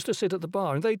 "I used to sit at the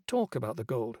bar and they'd talk about the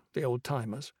gold, the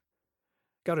old-timers."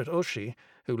 Garrett Oshie,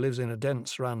 who lives in a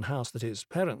Dent's Run house that his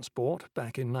parents bought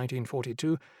back in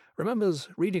 1942, remembers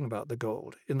reading about the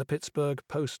gold in the Pittsburgh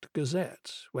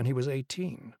Post-Gazette when he was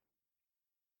 18.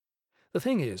 The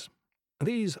thing is,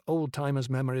 these old-timers'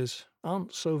 memories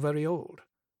aren't so very old.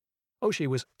 Oshie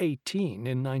was 18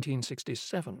 in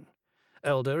 1967.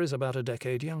 Elder is about a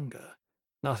decade younger.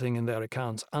 Nothing in their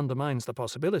accounts undermines the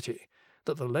possibility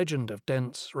that the legend of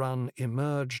Dent's Run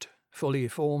emerged, fully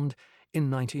formed, in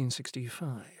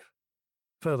 1965.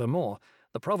 Furthermore,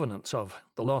 the provenance of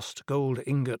the lost gold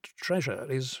ingot treasure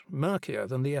is murkier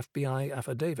than the FBI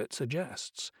affidavit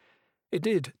suggests. It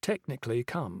did technically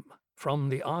come from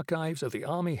the archives of the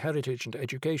Army Heritage and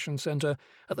Education Center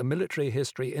at the Military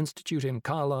History Institute in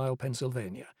Carlisle,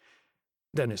 Pennsylvania.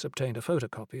 Dennis obtained a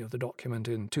photocopy of the document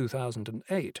in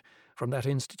 2008 from that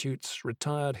institute's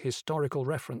retired historical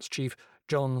reference chief,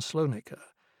 John Slonaker,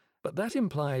 but that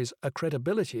implies a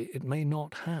credibility it may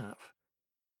not have.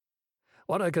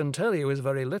 "What I can tell you is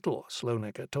very little,"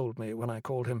 Slonaker told me when I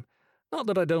called him. "Not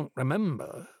that I don't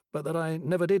remember, but that I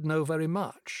never did know very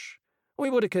much. We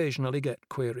would occasionally get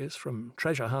queries from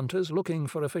treasure hunters looking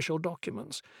for official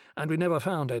documents, and we never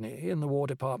found any in the War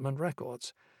Department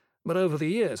records. But over the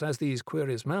years, as these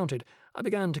queries mounted, I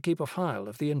began to keep a file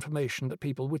of the information that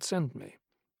people would send me.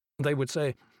 They would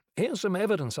say, 'Here's some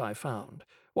evidence I found.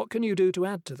 What can you do to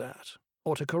add to that,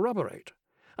 or to corroborate?'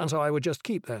 And so I would just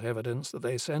keep that evidence that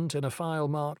they sent in a file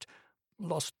marked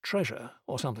Lost Treasure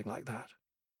or something like that.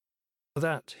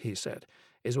 That, he said,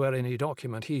 is where any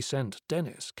document he sent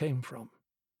Dennis came from.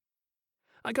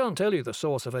 I can't tell you the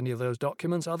source of any of those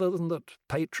documents other than that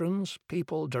patrons,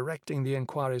 people directing the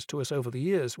inquiries to us over the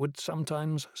years, would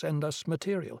sometimes send us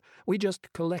material. We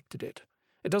just collected it,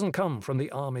 It doesn't come from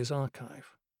the Army's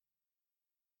archive.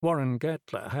 Warren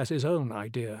Gettler has his own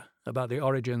idea about the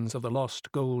origins of the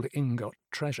lost gold ingot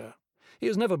treasure. He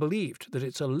has never believed that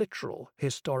it's a literal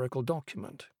historical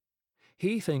document.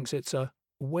 He thinks it's a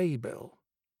waybill,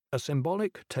 a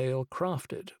symbolic tale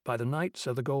crafted by the Knights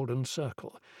of the Golden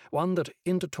Circle, one that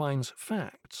intertwines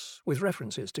facts with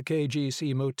references to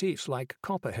KGC motifs like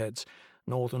copperheads,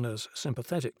 northerners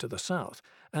sympathetic to the south,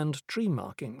 and tree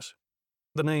markings.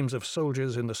 The names of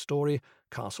soldiers in the story,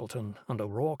 Castleton and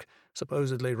O'Rourke,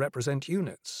 supposedly represent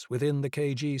units within the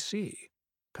KGC,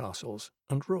 castles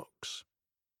and rooks.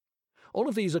 All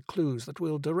of these are clues that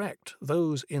will direct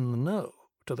those in the know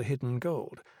to the hidden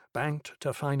gold, banked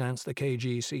to finance the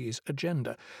KGC's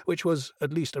agenda, which was,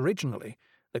 at least originally,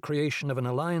 the creation of an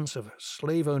alliance of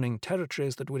slave-owning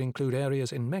territories that would include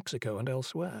areas in Mexico and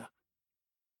elsewhere.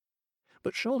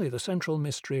 But surely the central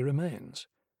mystery remains.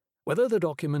 Whether the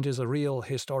document is a real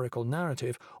historical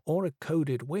narrative or a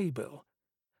coded waybill,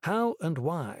 how and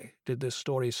why did this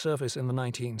story surface in the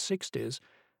 1960s,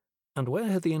 and where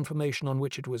had the information on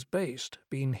which it was based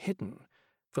been hidden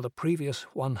for the previous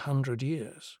 100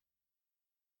 years?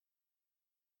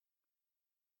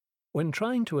 When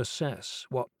trying to assess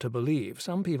what to believe,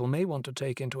 some people may want to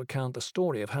take into account the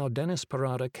story of how Dennis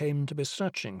Parada came to be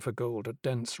searching for gold at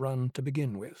Dent's Run to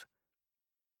begin with.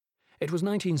 It was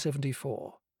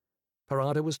 1974.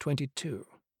 Parada was 22.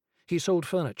 He sold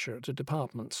furniture at a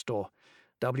department store,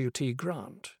 W.T.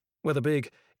 Grant, where the big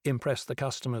impress the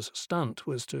customers stunt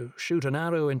was to shoot an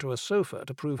arrow into a sofa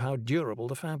to prove how durable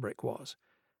the fabric was.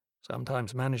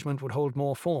 Sometimes management would hold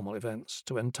more formal events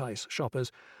to entice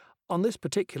shoppers. On this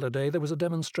particular day there was a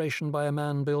demonstration by a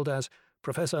man billed as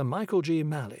Professor Michael G.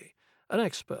 Malley, an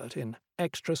expert in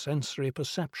extrasensory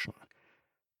perception.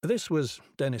 This was,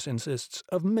 Dennis insists,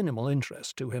 of minimal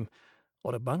interest to him.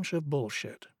 What a bunch of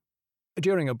bullshit.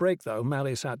 During a break, though,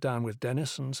 Malley sat down with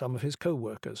Dennis and some of his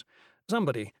co-workers.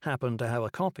 Somebody happened to have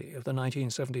a copy of the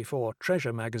 1974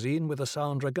 Treasure magazine with the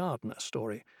Sandra Gardner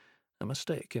story. A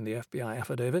mistake in the FBI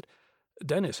affidavit.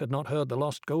 Dennis had not heard the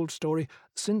lost gold story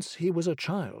since he was a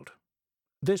child.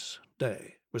 This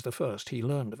day was the first he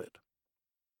learned of it.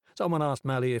 Someone asked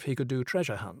Malley if he could do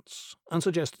treasure hunts, and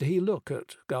suggested he look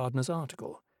at Gardner's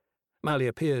article. Malley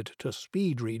appeared to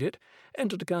speed-read it,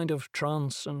 entered a kind of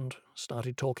trance, and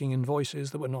started talking in voices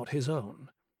that were not his own.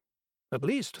 At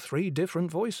least 3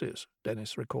 different voices,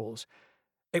 Dennis recalls.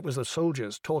 It was the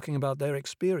soldiers talking about their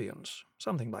experience,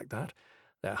 something like that.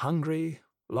 They're hungry,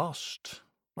 lost,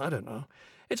 I don't know.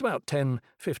 It's about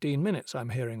 10-15 minutes I'm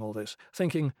hearing all this,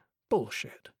 thinking,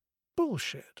 bullshit,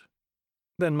 bullshit.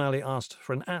 Then Malley asked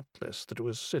for an atlas that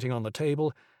was sitting on the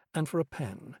table, and for a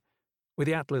pen. With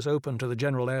the atlas open to the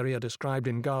general area described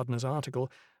in Gardner's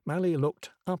article, Malley looked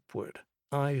upward,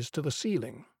 eyes to the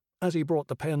ceiling, as he brought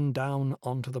the pen down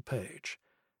onto the page.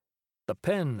 The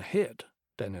pen hit,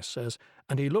 Dennis says,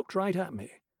 and he looked right at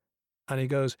me. And he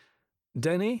goes,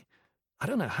 Denny, I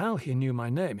don't know how he knew my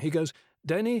name. He goes,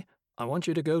 Denny, I want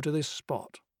you to go to this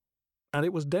spot. And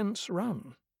it was Dent's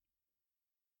Run.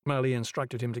 Malley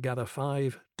instructed him to gather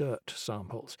 5 dirt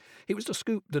samples. He was to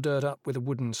scoop the dirt up with a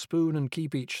wooden spoon and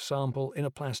keep each sample in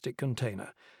a plastic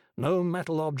container. No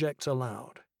metal objects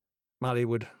allowed. Malley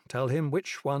would tell him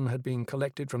which one had been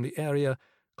collected from the area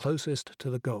closest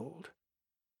to the gold.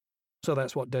 So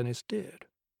that's what Dennis did.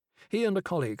 He and a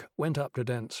colleague went up to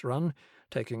Dent's Run,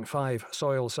 taking 5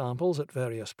 soil samples at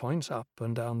various points up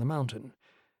and down the mountain.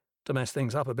 To mess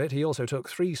things up a bit, he also took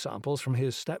 3 samples from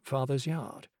his stepfather's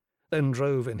yard, then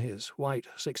drove in his white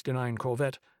 '69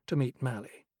 Corvette to meet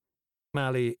Malley.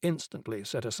 Malley instantly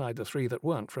set aside the 3 that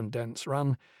weren't from Dent's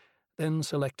Run, then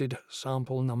selected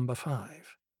sample number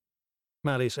 5.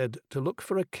 Malley said to look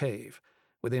for a cave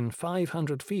within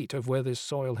 500 feet of where this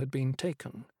soil had been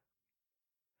taken.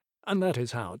 And that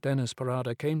is how Dennis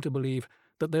Parada came to believe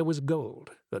that there was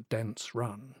gold at Dent's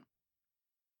Run.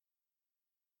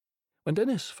 When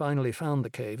Dennis finally found the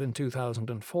cave in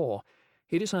 2004,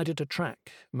 he decided to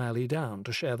track Malley down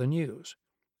to share the news.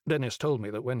 Dennis told me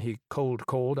that when he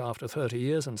cold-called after 30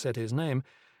 years and said his name,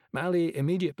 Malley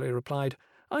immediately replied,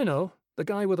 I know, the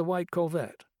guy with the white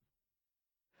Corvette.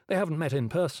 They haven't met in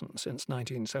person since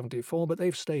 1974, but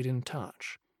they've stayed in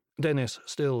touch. Dennis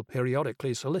still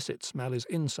periodically solicits Malley's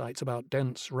insights about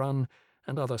Dent's Run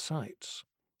and other sites.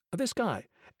 This guy,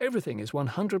 everything is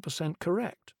 100%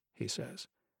 correct, he says.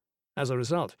 As a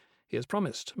result, he has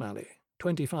promised Malley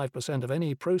 25% of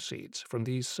any proceeds from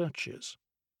these searches.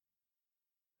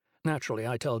 Naturally,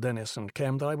 I tell Dennis and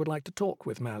Kem that I would like to talk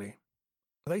with Malley.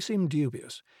 They seem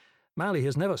dubious. Malley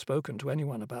has never spoken to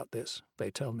anyone about this, they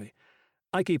tell me.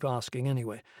 I keep asking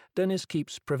anyway. Dennis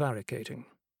keeps prevaricating.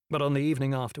 But on the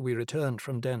evening after we returned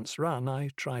from Dent's Run,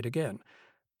 I tried again,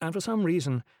 and for some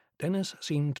reason Dennis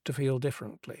seemed to feel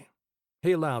differently.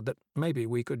 He allowed that maybe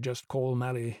we could just call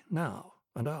Mally now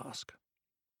and ask.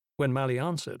 When Mally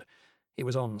answered, he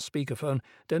was on speakerphone,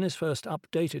 Dennis first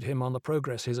updated him on the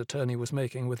progress his attorney was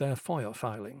making with their FOIA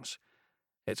filings.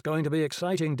 "It's going to be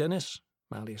exciting, Dennis,"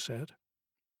 Mally said.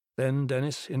 Then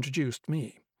Dennis introduced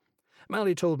me.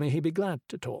 Mally told me he'd be glad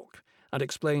to talk, and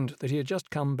explained that he had just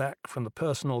come back from the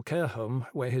personal care home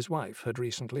where his wife had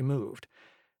recently moved.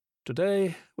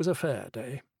 "Today was a fair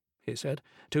day," he said.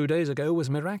 "2 days ago was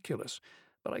miraculous,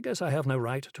 but I guess I have no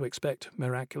right to expect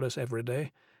miraculous every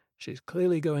day. She's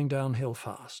clearly going downhill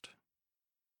fast."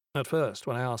 At first,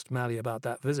 when I asked Mally about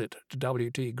that visit to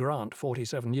W.T. Grant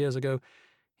 47 years ago,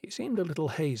 he seemed a little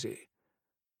hazy.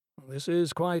 "This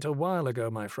is quite a while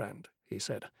ago, my friend," he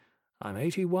said. "I'm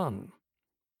 81.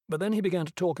 But then he began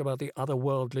to talk about the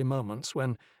otherworldly moments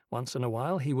when, once in a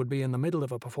while, he would be in the middle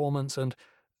of a performance and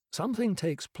something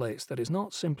takes place that is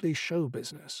not simply show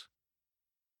business.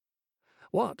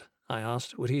 What, I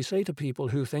asked, would he say to people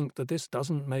who think that this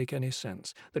doesn't make any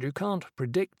sense, that you can't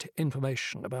predict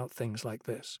information about things like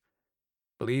this?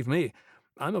 "Believe me,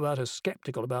 I'm about as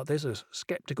skeptical about this as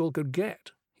skeptical could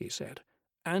get," he said.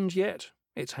 "And yet,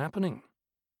 it's happening."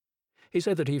 He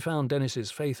said that he found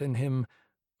Dennis's faith in him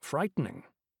frightening.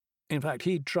 In fact,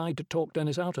 he'd tried to talk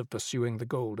Dennis out of pursuing the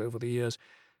gold over the years,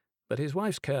 but his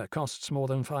wife's care costs more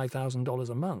than $5,000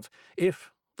 a month.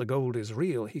 If the gold is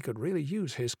real, he could really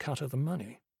use his cut of the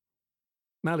money.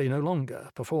 Mally no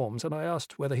longer performs, and I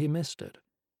asked whether he missed it.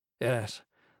 "Yes,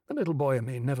 the little boy in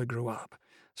me never grew up,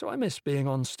 so I miss being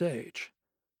on stage.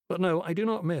 But no, I do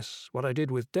not miss what I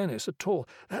did with Dennis at all.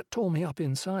 That tore me up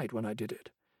inside when I did it.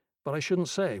 But I shouldn't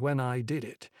say when I did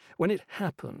it. When it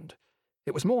happened.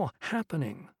 It was more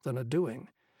happening than a doing.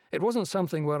 It wasn't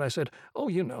something where I said, 'Oh,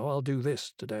 you know, I'll do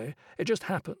this today.' It just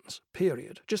happens,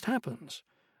 period. Just happens.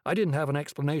 I didn't have an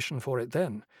explanation for it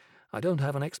then. I don't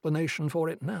have an explanation for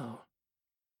it now."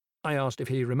 I asked if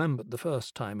he remembered the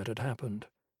first time it had happened.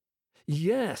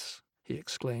 "Yes," he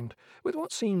exclaimed, with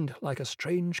what seemed like a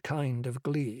strange kind of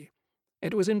glee.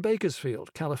 "It was in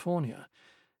Bakersfield, California.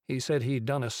 He said he'd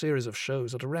done a series of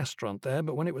shows at a restaurant there,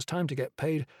 but when it was time to get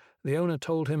paid, the owner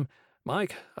told him,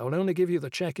 'Mike, I will only give you the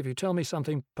check if you tell me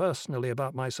something personally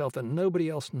about myself that nobody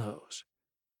else knows.'"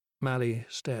 Mally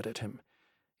stared at him.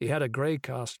 He had a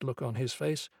grey-cast look on his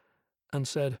face and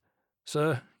said,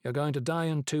 "Sir, you're going to die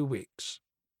in 2 weeks."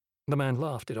 The man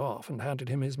laughed it off and handed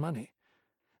him his money.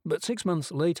 But 6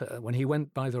 months later, when he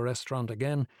went by the restaurant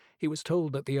again, he was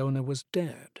told that the owner was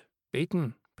dead,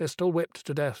 beaten, pistol-whipped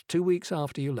to death 2 weeks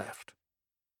after you left.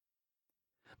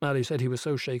 Mally said he was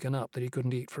so shaken up that he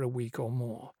couldn't eat for a week or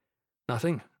more.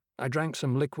 "Nothing. I drank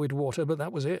some liquid water, but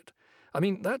that was it. I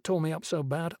mean, that tore me up so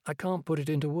bad I can't put it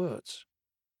into words."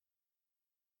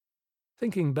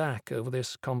 Thinking back over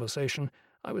this conversation,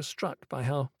 I was struck by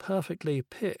how perfectly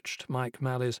pitched Mike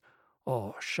Mally's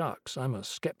 "Oh, shucks, I'm as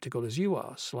skeptical as you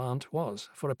are" slant was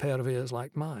for a pair of ears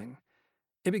like mine.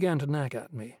 It began to nag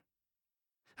at me.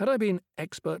 Had I been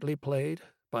expertly played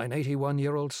by an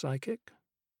 81-year-old psychic?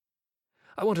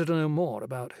 I wanted to know more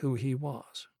about who he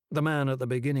was, the man at the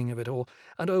beginning of it all,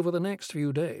 and over the next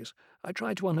few days I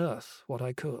tried to unearth what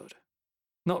I could.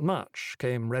 Not much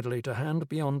came readily to hand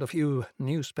beyond a few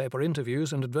newspaper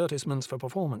interviews and advertisements for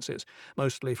performances,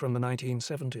 mostly from the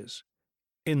 1970s.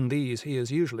 In these he is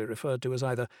usually referred to as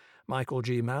either Michael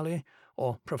G. Mally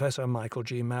or Professor Michael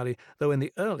G. Mally, though in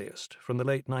the earliest, from the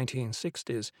late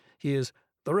 1960s, he is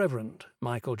the Reverend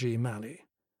Michael G. Mally,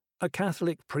 a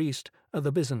Catholic priest of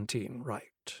the Byzantine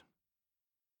Rite.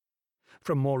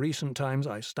 From more recent times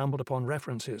I stumbled upon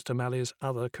references to Mally's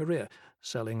other career,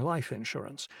 selling life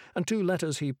insurance, and 2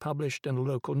 letters he published in a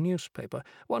local newspaper,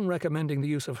 one recommending the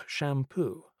use of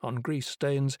shampoo on grease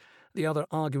stains, the other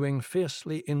arguing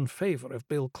fiercely in favour of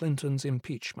Bill Clinton's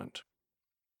impeachment.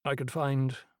 I could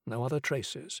find no other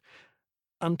traces,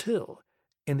 until,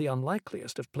 in the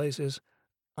unlikeliest of places,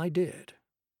 I did.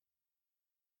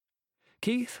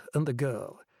 Heath and the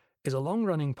Girl is a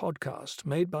long-running podcast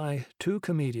made by 2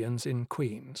 comedians in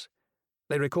Queens.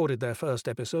 They recorded their first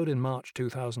episode in March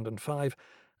 2005,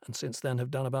 and since then have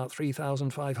done about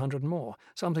 3,500 more,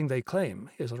 something they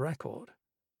claim is a record.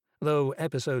 Though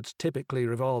episodes typically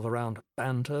revolve around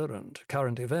banter and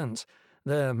current events,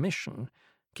 their mission,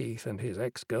 Heath and his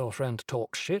ex-girlfriend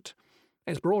talk shit,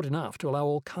 is broad enough to allow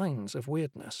all kinds of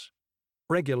weirdness.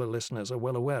 Regular listeners are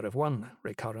well aware of one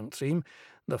recurrent theme,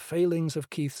 the failings of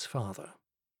Heath's father.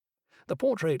 The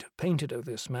portrait painted of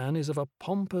this man is of a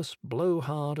pompous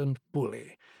blowhard and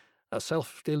bully, a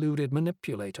self-deluded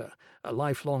manipulator, a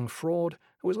lifelong fraud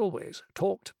who has always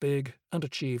talked big and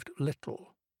achieved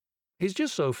little. He's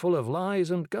just so full of lies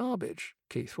and garbage,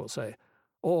 Keith will say.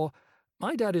 Or,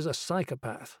 my dad is a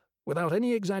psychopath, without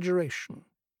any exaggeration.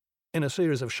 In a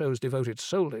series of shows devoted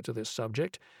solely to this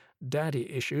subject,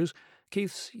 Daddy Issues,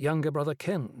 Keith's younger brother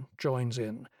Ken joins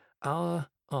in, hour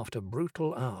after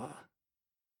brutal hour.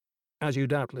 As you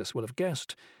doubtless will have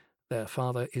guessed, their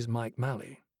father is Mike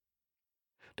Malley.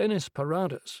 Dennis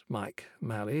Parada's Mike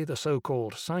Malley, the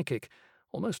so-called psychic,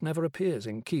 almost never appears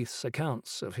in Keith's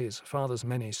accounts of his father's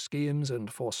many schemes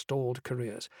and forestalled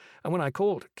careers, and when I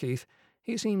called Keith,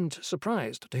 he seemed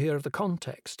surprised to hear of the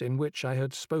context in which I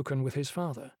had spoken with his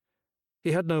father.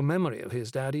 He had no memory of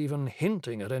his dad even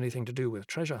hinting at anything to do with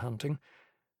treasure hunting.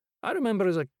 I remember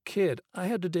as a kid I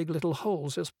had to dig little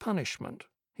holes as punishment,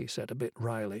 he said a bit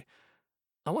wryly.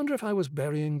 I wonder if I was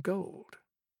burying gold.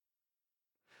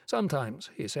 Sometimes,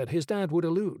 he said, his dad would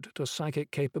allude to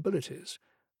psychic capabilities.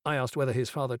 I asked whether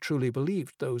his father truly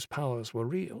believed those powers were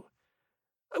real.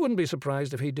 I wouldn't be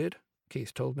surprised if he did,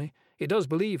 Keith told me. He does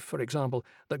believe, for example,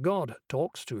 that God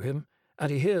talks to him, and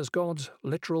he hears God's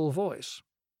literal voice.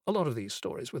 A lot of these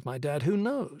stories with my dad, who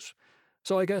knows?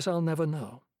 So I guess I'll never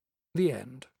know. The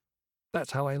end.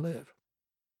 That's how I live.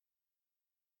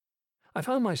 I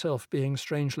found myself being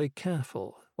strangely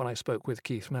careful when I spoke with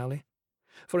Keith Malley.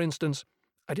 For instance,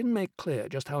 I didn't make clear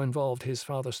just how involved his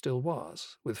father still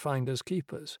was with finders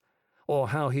keepers, or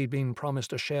how he'd been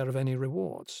promised a share of any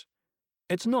rewards.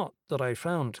 It's not that I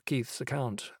found Keith's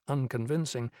account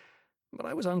unconvincing, but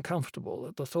I was uncomfortable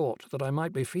at the thought that I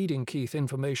might be feeding Keith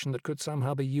information that could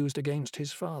somehow be used against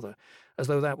his father, as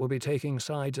though that would be taking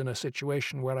sides in a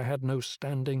situation where I had no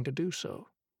standing to do so.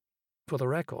 For the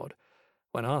record,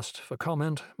 when asked for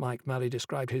comment, Mike Malley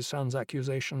described his son's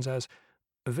accusations as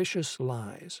vicious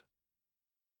lies.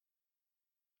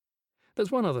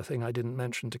 There's one other thing I didn't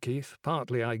mention to Keith,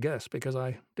 partly, I guess, because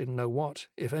I didn't know what,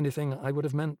 if anything, I would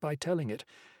have meant by telling it.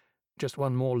 Just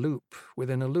one more loop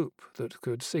within a loop that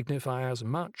could signify as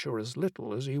much or as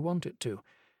little as you want it to.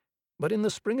 But in the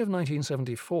spring of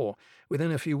 1974,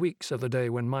 within a few weeks of the day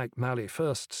when Mike Malley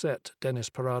first set Dennis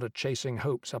Parada chasing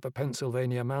hopes up a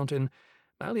Pennsylvania mountain,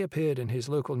 Malley appeared in his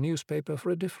local newspaper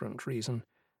for a different reason.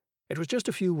 It was just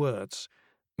a few words.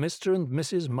 Mr. and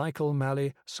Mrs. Michael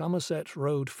Malley, Somerset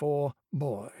Road 4,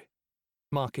 boy,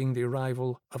 marking the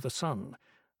arrival of the son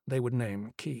they would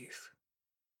name Keith.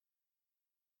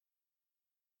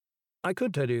 I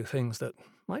could tell you things that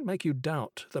might make you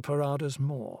doubt the Paradas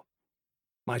more.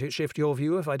 Might it shift your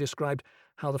view if I described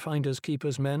how the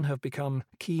finders-keepers men have become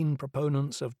keen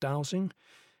proponents of dowsing,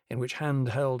 in which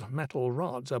hand-held metal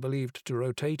rods are believed to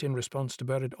rotate in response to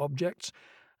buried objects,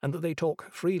 and that they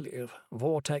talk freely of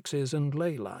vortexes and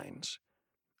ley lines?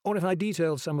 Or if I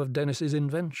detailed some of Dennis's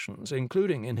inventions,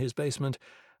 including, in his basement,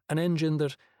 an engine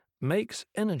that makes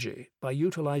energy by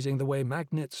utilizing the way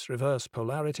magnets reverse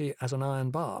polarity as an iron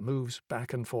bar moves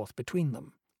back and forth between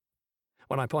them.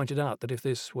 When I pointed out that if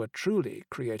this were truly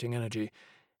creating energy,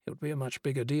 it would be a much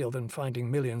bigger deal than finding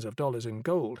millions of dollars in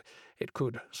gold. It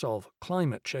could solve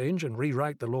climate change and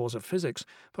rewrite the laws of physics.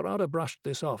 Parada brushed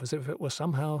this off as if it were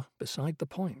somehow beside the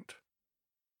point.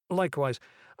 Likewise,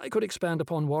 I could expand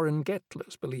upon Warren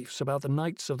Gettler's beliefs about the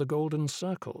Knights of the Golden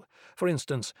Circle. For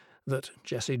instance, that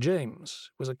Jesse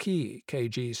James was a key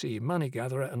KGC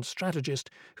money-gatherer and strategist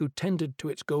who tended to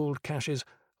its gold caches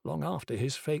long after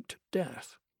his faked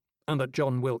death, and that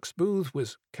John Wilkes Booth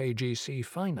was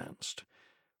KGC-financed.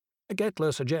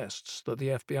 Gettler suggests that the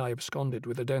FBI absconded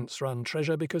with the Dents-run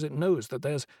treasure because it knows that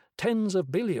there's tens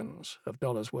of billions of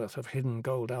dollars worth of hidden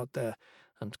gold out there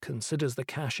and considers the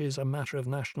caches a matter of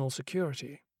national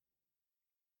security.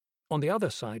 On the other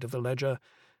side of the ledger,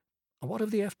 what of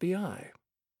the FBI?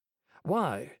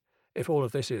 Why, if all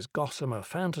of this is gossamer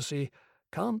fantasy,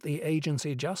 can't the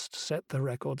agency just set the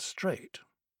record straight?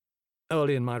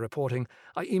 Early in my reporting,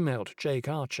 I emailed Jake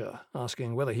Archer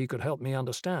asking whether he could help me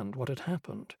understand what had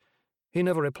happened. He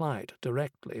never replied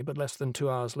directly, but less than 2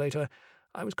 hours later,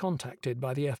 I was contacted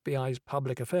by the FBI's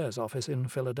Public Affairs Office in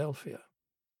Philadelphia.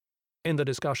 In the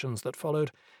discussions that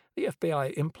followed, the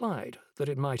FBI implied that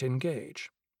it might engage.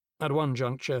 At one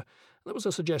juncture, there was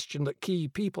a suggestion that key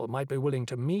people might be willing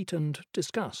to meet and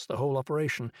discuss the whole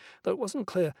operation, though it wasn't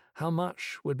clear how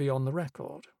much would be on the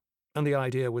record, and the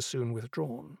idea was soon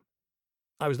withdrawn.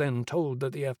 I was then told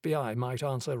that the FBI might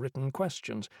answer written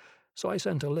questions, so I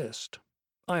sent a list.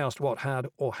 I asked what had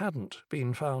or hadn't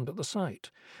been found at the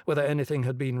site, whether anything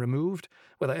had been removed,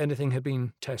 whether anything had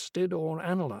been tested or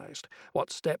analysed,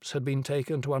 what steps had been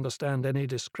taken to understand any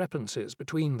discrepancies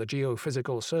between the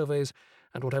geophysical surveys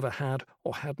and whatever had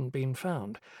or hadn't been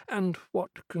found, and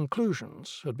what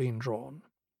conclusions had been drawn.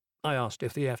 I asked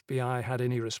if the FBI had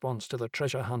any response to the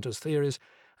treasure hunters' theories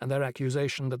and their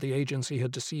accusation that the agency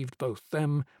had deceived both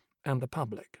them and the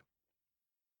public.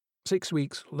 6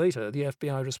 weeks later, the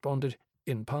FBI responded,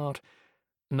 in part,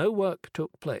 "No work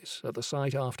took place at the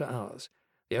site after hours.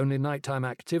 The only nighttime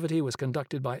activity was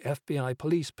conducted by FBI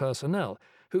police personnel,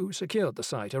 who secured the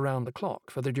site around the clock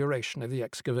for the duration of the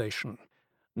excavation.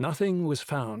 Nothing was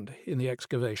found in the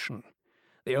excavation.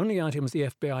 The only items the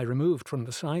FBI removed from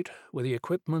the site were the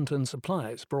equipment and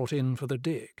supplies brought in for the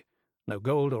dig. No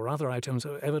gold or other items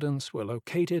of evidence were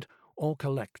located or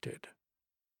collected."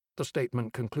 The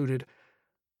statement concluded,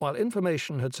 "While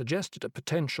information had suggested a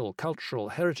potential cultural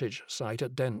heritage site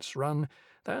at Dent's Run,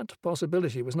 that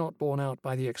possibility was not borne out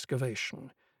by the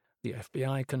excavation. The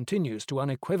FBI continues to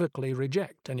unequivocally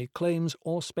reject any claims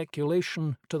or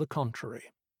speculation to the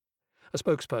contrary." A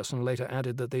spokesperson later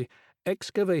added that the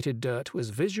excavated dirt was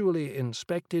visually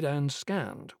inspected and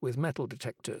scanned with metal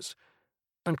detectors,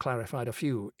 and clarified a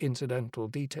few incidental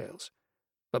details.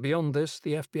 But beyond this,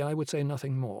 the FBI would say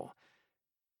nothing more,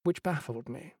 which baffled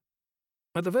me.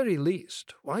 At the very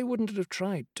least, why wouldn't it have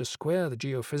tried to square the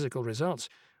geophysical results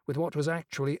with what was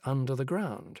actually under the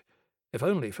ground, if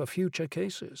only for future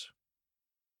cases?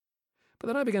 But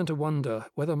then I began to wonder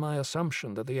whether my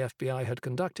assumption that the FBI had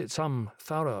conducted some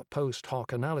thorough post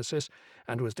hoc analysis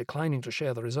and was declining to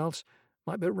share the results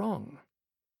might be wrong.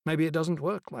 Maybe it doesn't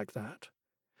work like that.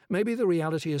 Maybe the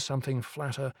reality is something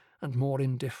flatter and more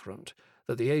indifferent,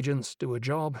 that the agents do a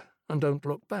job and don't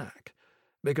look back,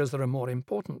 because there are more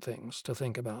important things to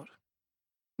think about.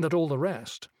 That all the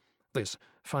rest, this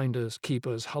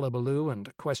finders-keepers hullabaloo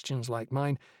and questions like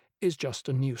mine, is just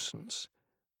a nuisance,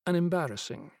 an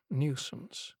embarrassing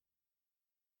nuisance.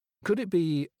 Could it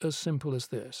be as simple as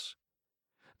this?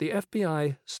 The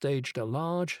FBI staged a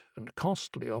large and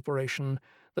costly operation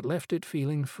that left it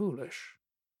feeling foolish.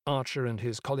 Archer and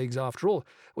his colleagues, after all,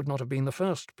 would not have been the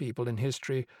first people in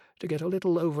history to get a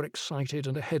little overexcited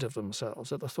and ahead of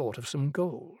themselves at the thought of some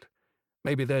gold.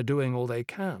 Maybe they're doing all they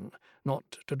can not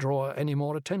to draw any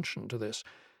more attention to this,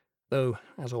 though,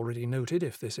 as already noted,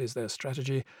 if this is their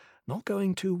strategy, not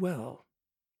going too well.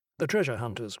 The treasure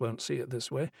hunters won't see it this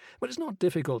way, but it's not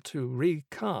difficult to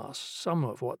recast some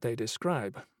of what they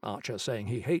describe, Archer saying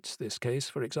he hates this case,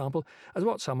 for example, as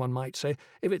what someone might say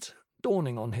if it's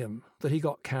dawning on him that he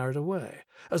got carried away,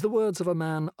 as the words of a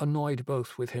man annoyed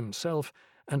both with himself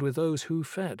and with those who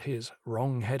fed his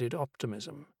wrong-headed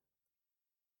optimism.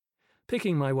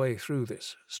 Picking my way through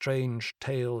this strange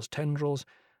tale's tendrils,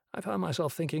 I found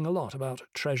myself thinking a lot about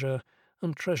treasure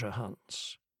and treasure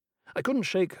hunts. I couldn't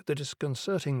shake the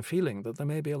disconcerting feeling that there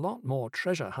may be a lot more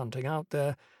treasure hunting out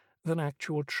there than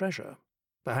actual treasure,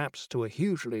 perhaps to a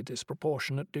hugely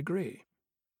disproportionate degree.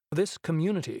 This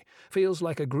community feels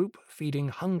like a group feeding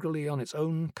hungrily on its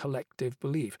own collective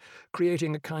belief,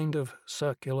 creating a kind of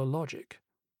circular logic.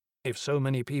 If so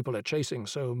many people are chasing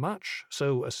so much,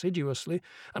 so assiduously,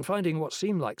 and finding what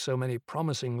seem like so many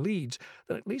promising leads,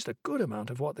 then at least a good amount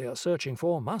of what they are searching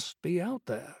for must be out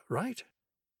there, right?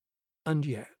 And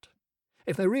yet,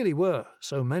 if there really were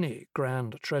so many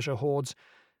grand treasure hoards,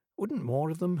 wouldn't more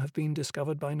of them have been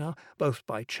discovered by now, both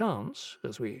by chance,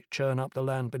 as we churn up the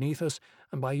land beneath us,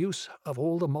 and by use of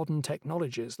all the modern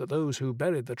technologies that those who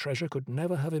buried the treasure could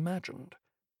never have imagined?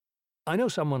 I know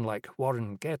someone like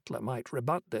Warren Gettler might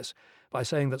rebut this by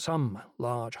saying that some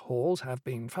large hauls have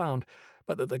been found,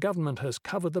 but that the government has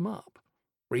covered them up.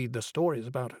 Read the stories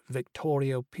about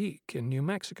Victoria Peak in New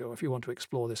Mexico if you want to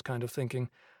explore this kind of thinking.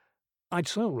 I'd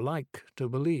so like to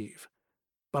believe,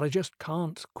 but I just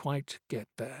can't quite get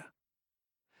there.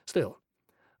 Still,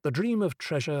 the dream of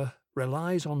treasure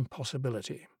relies on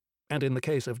possibility, and in the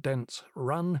case of Dent's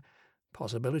Run,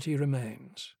 possibility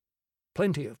remains.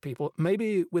 Plenty of people,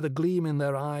 maybe with a gleam in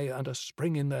their eye and a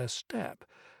spring in their step,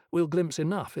 will glimpse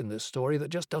enough in this story that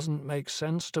just doesn't make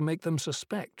sense to make them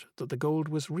suspect that the gold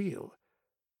was real.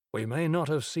 We may not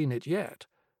have seen it yet,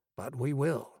 but we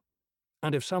will.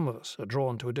 And if some of us are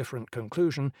drawn to a different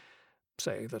conclusion,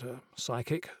 say that a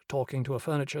psychic talking to a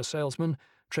furniture salesman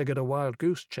triggered a wild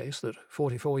goose chase that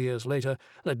 44 years later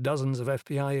led dozens of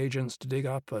FBI agents to dig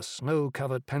up a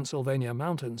snow-covered Pennsylvania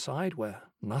mountainside where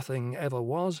nothing ever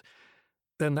was,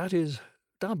 then that is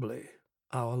doubly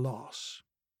our loss.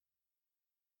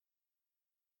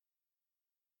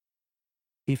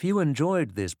 If you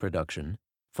enjoyed this production,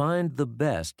 find the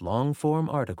best long-form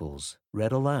articles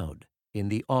read aloud. in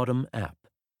the Autumn app.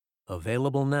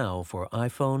 Available now for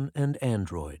iPhone and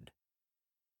Android.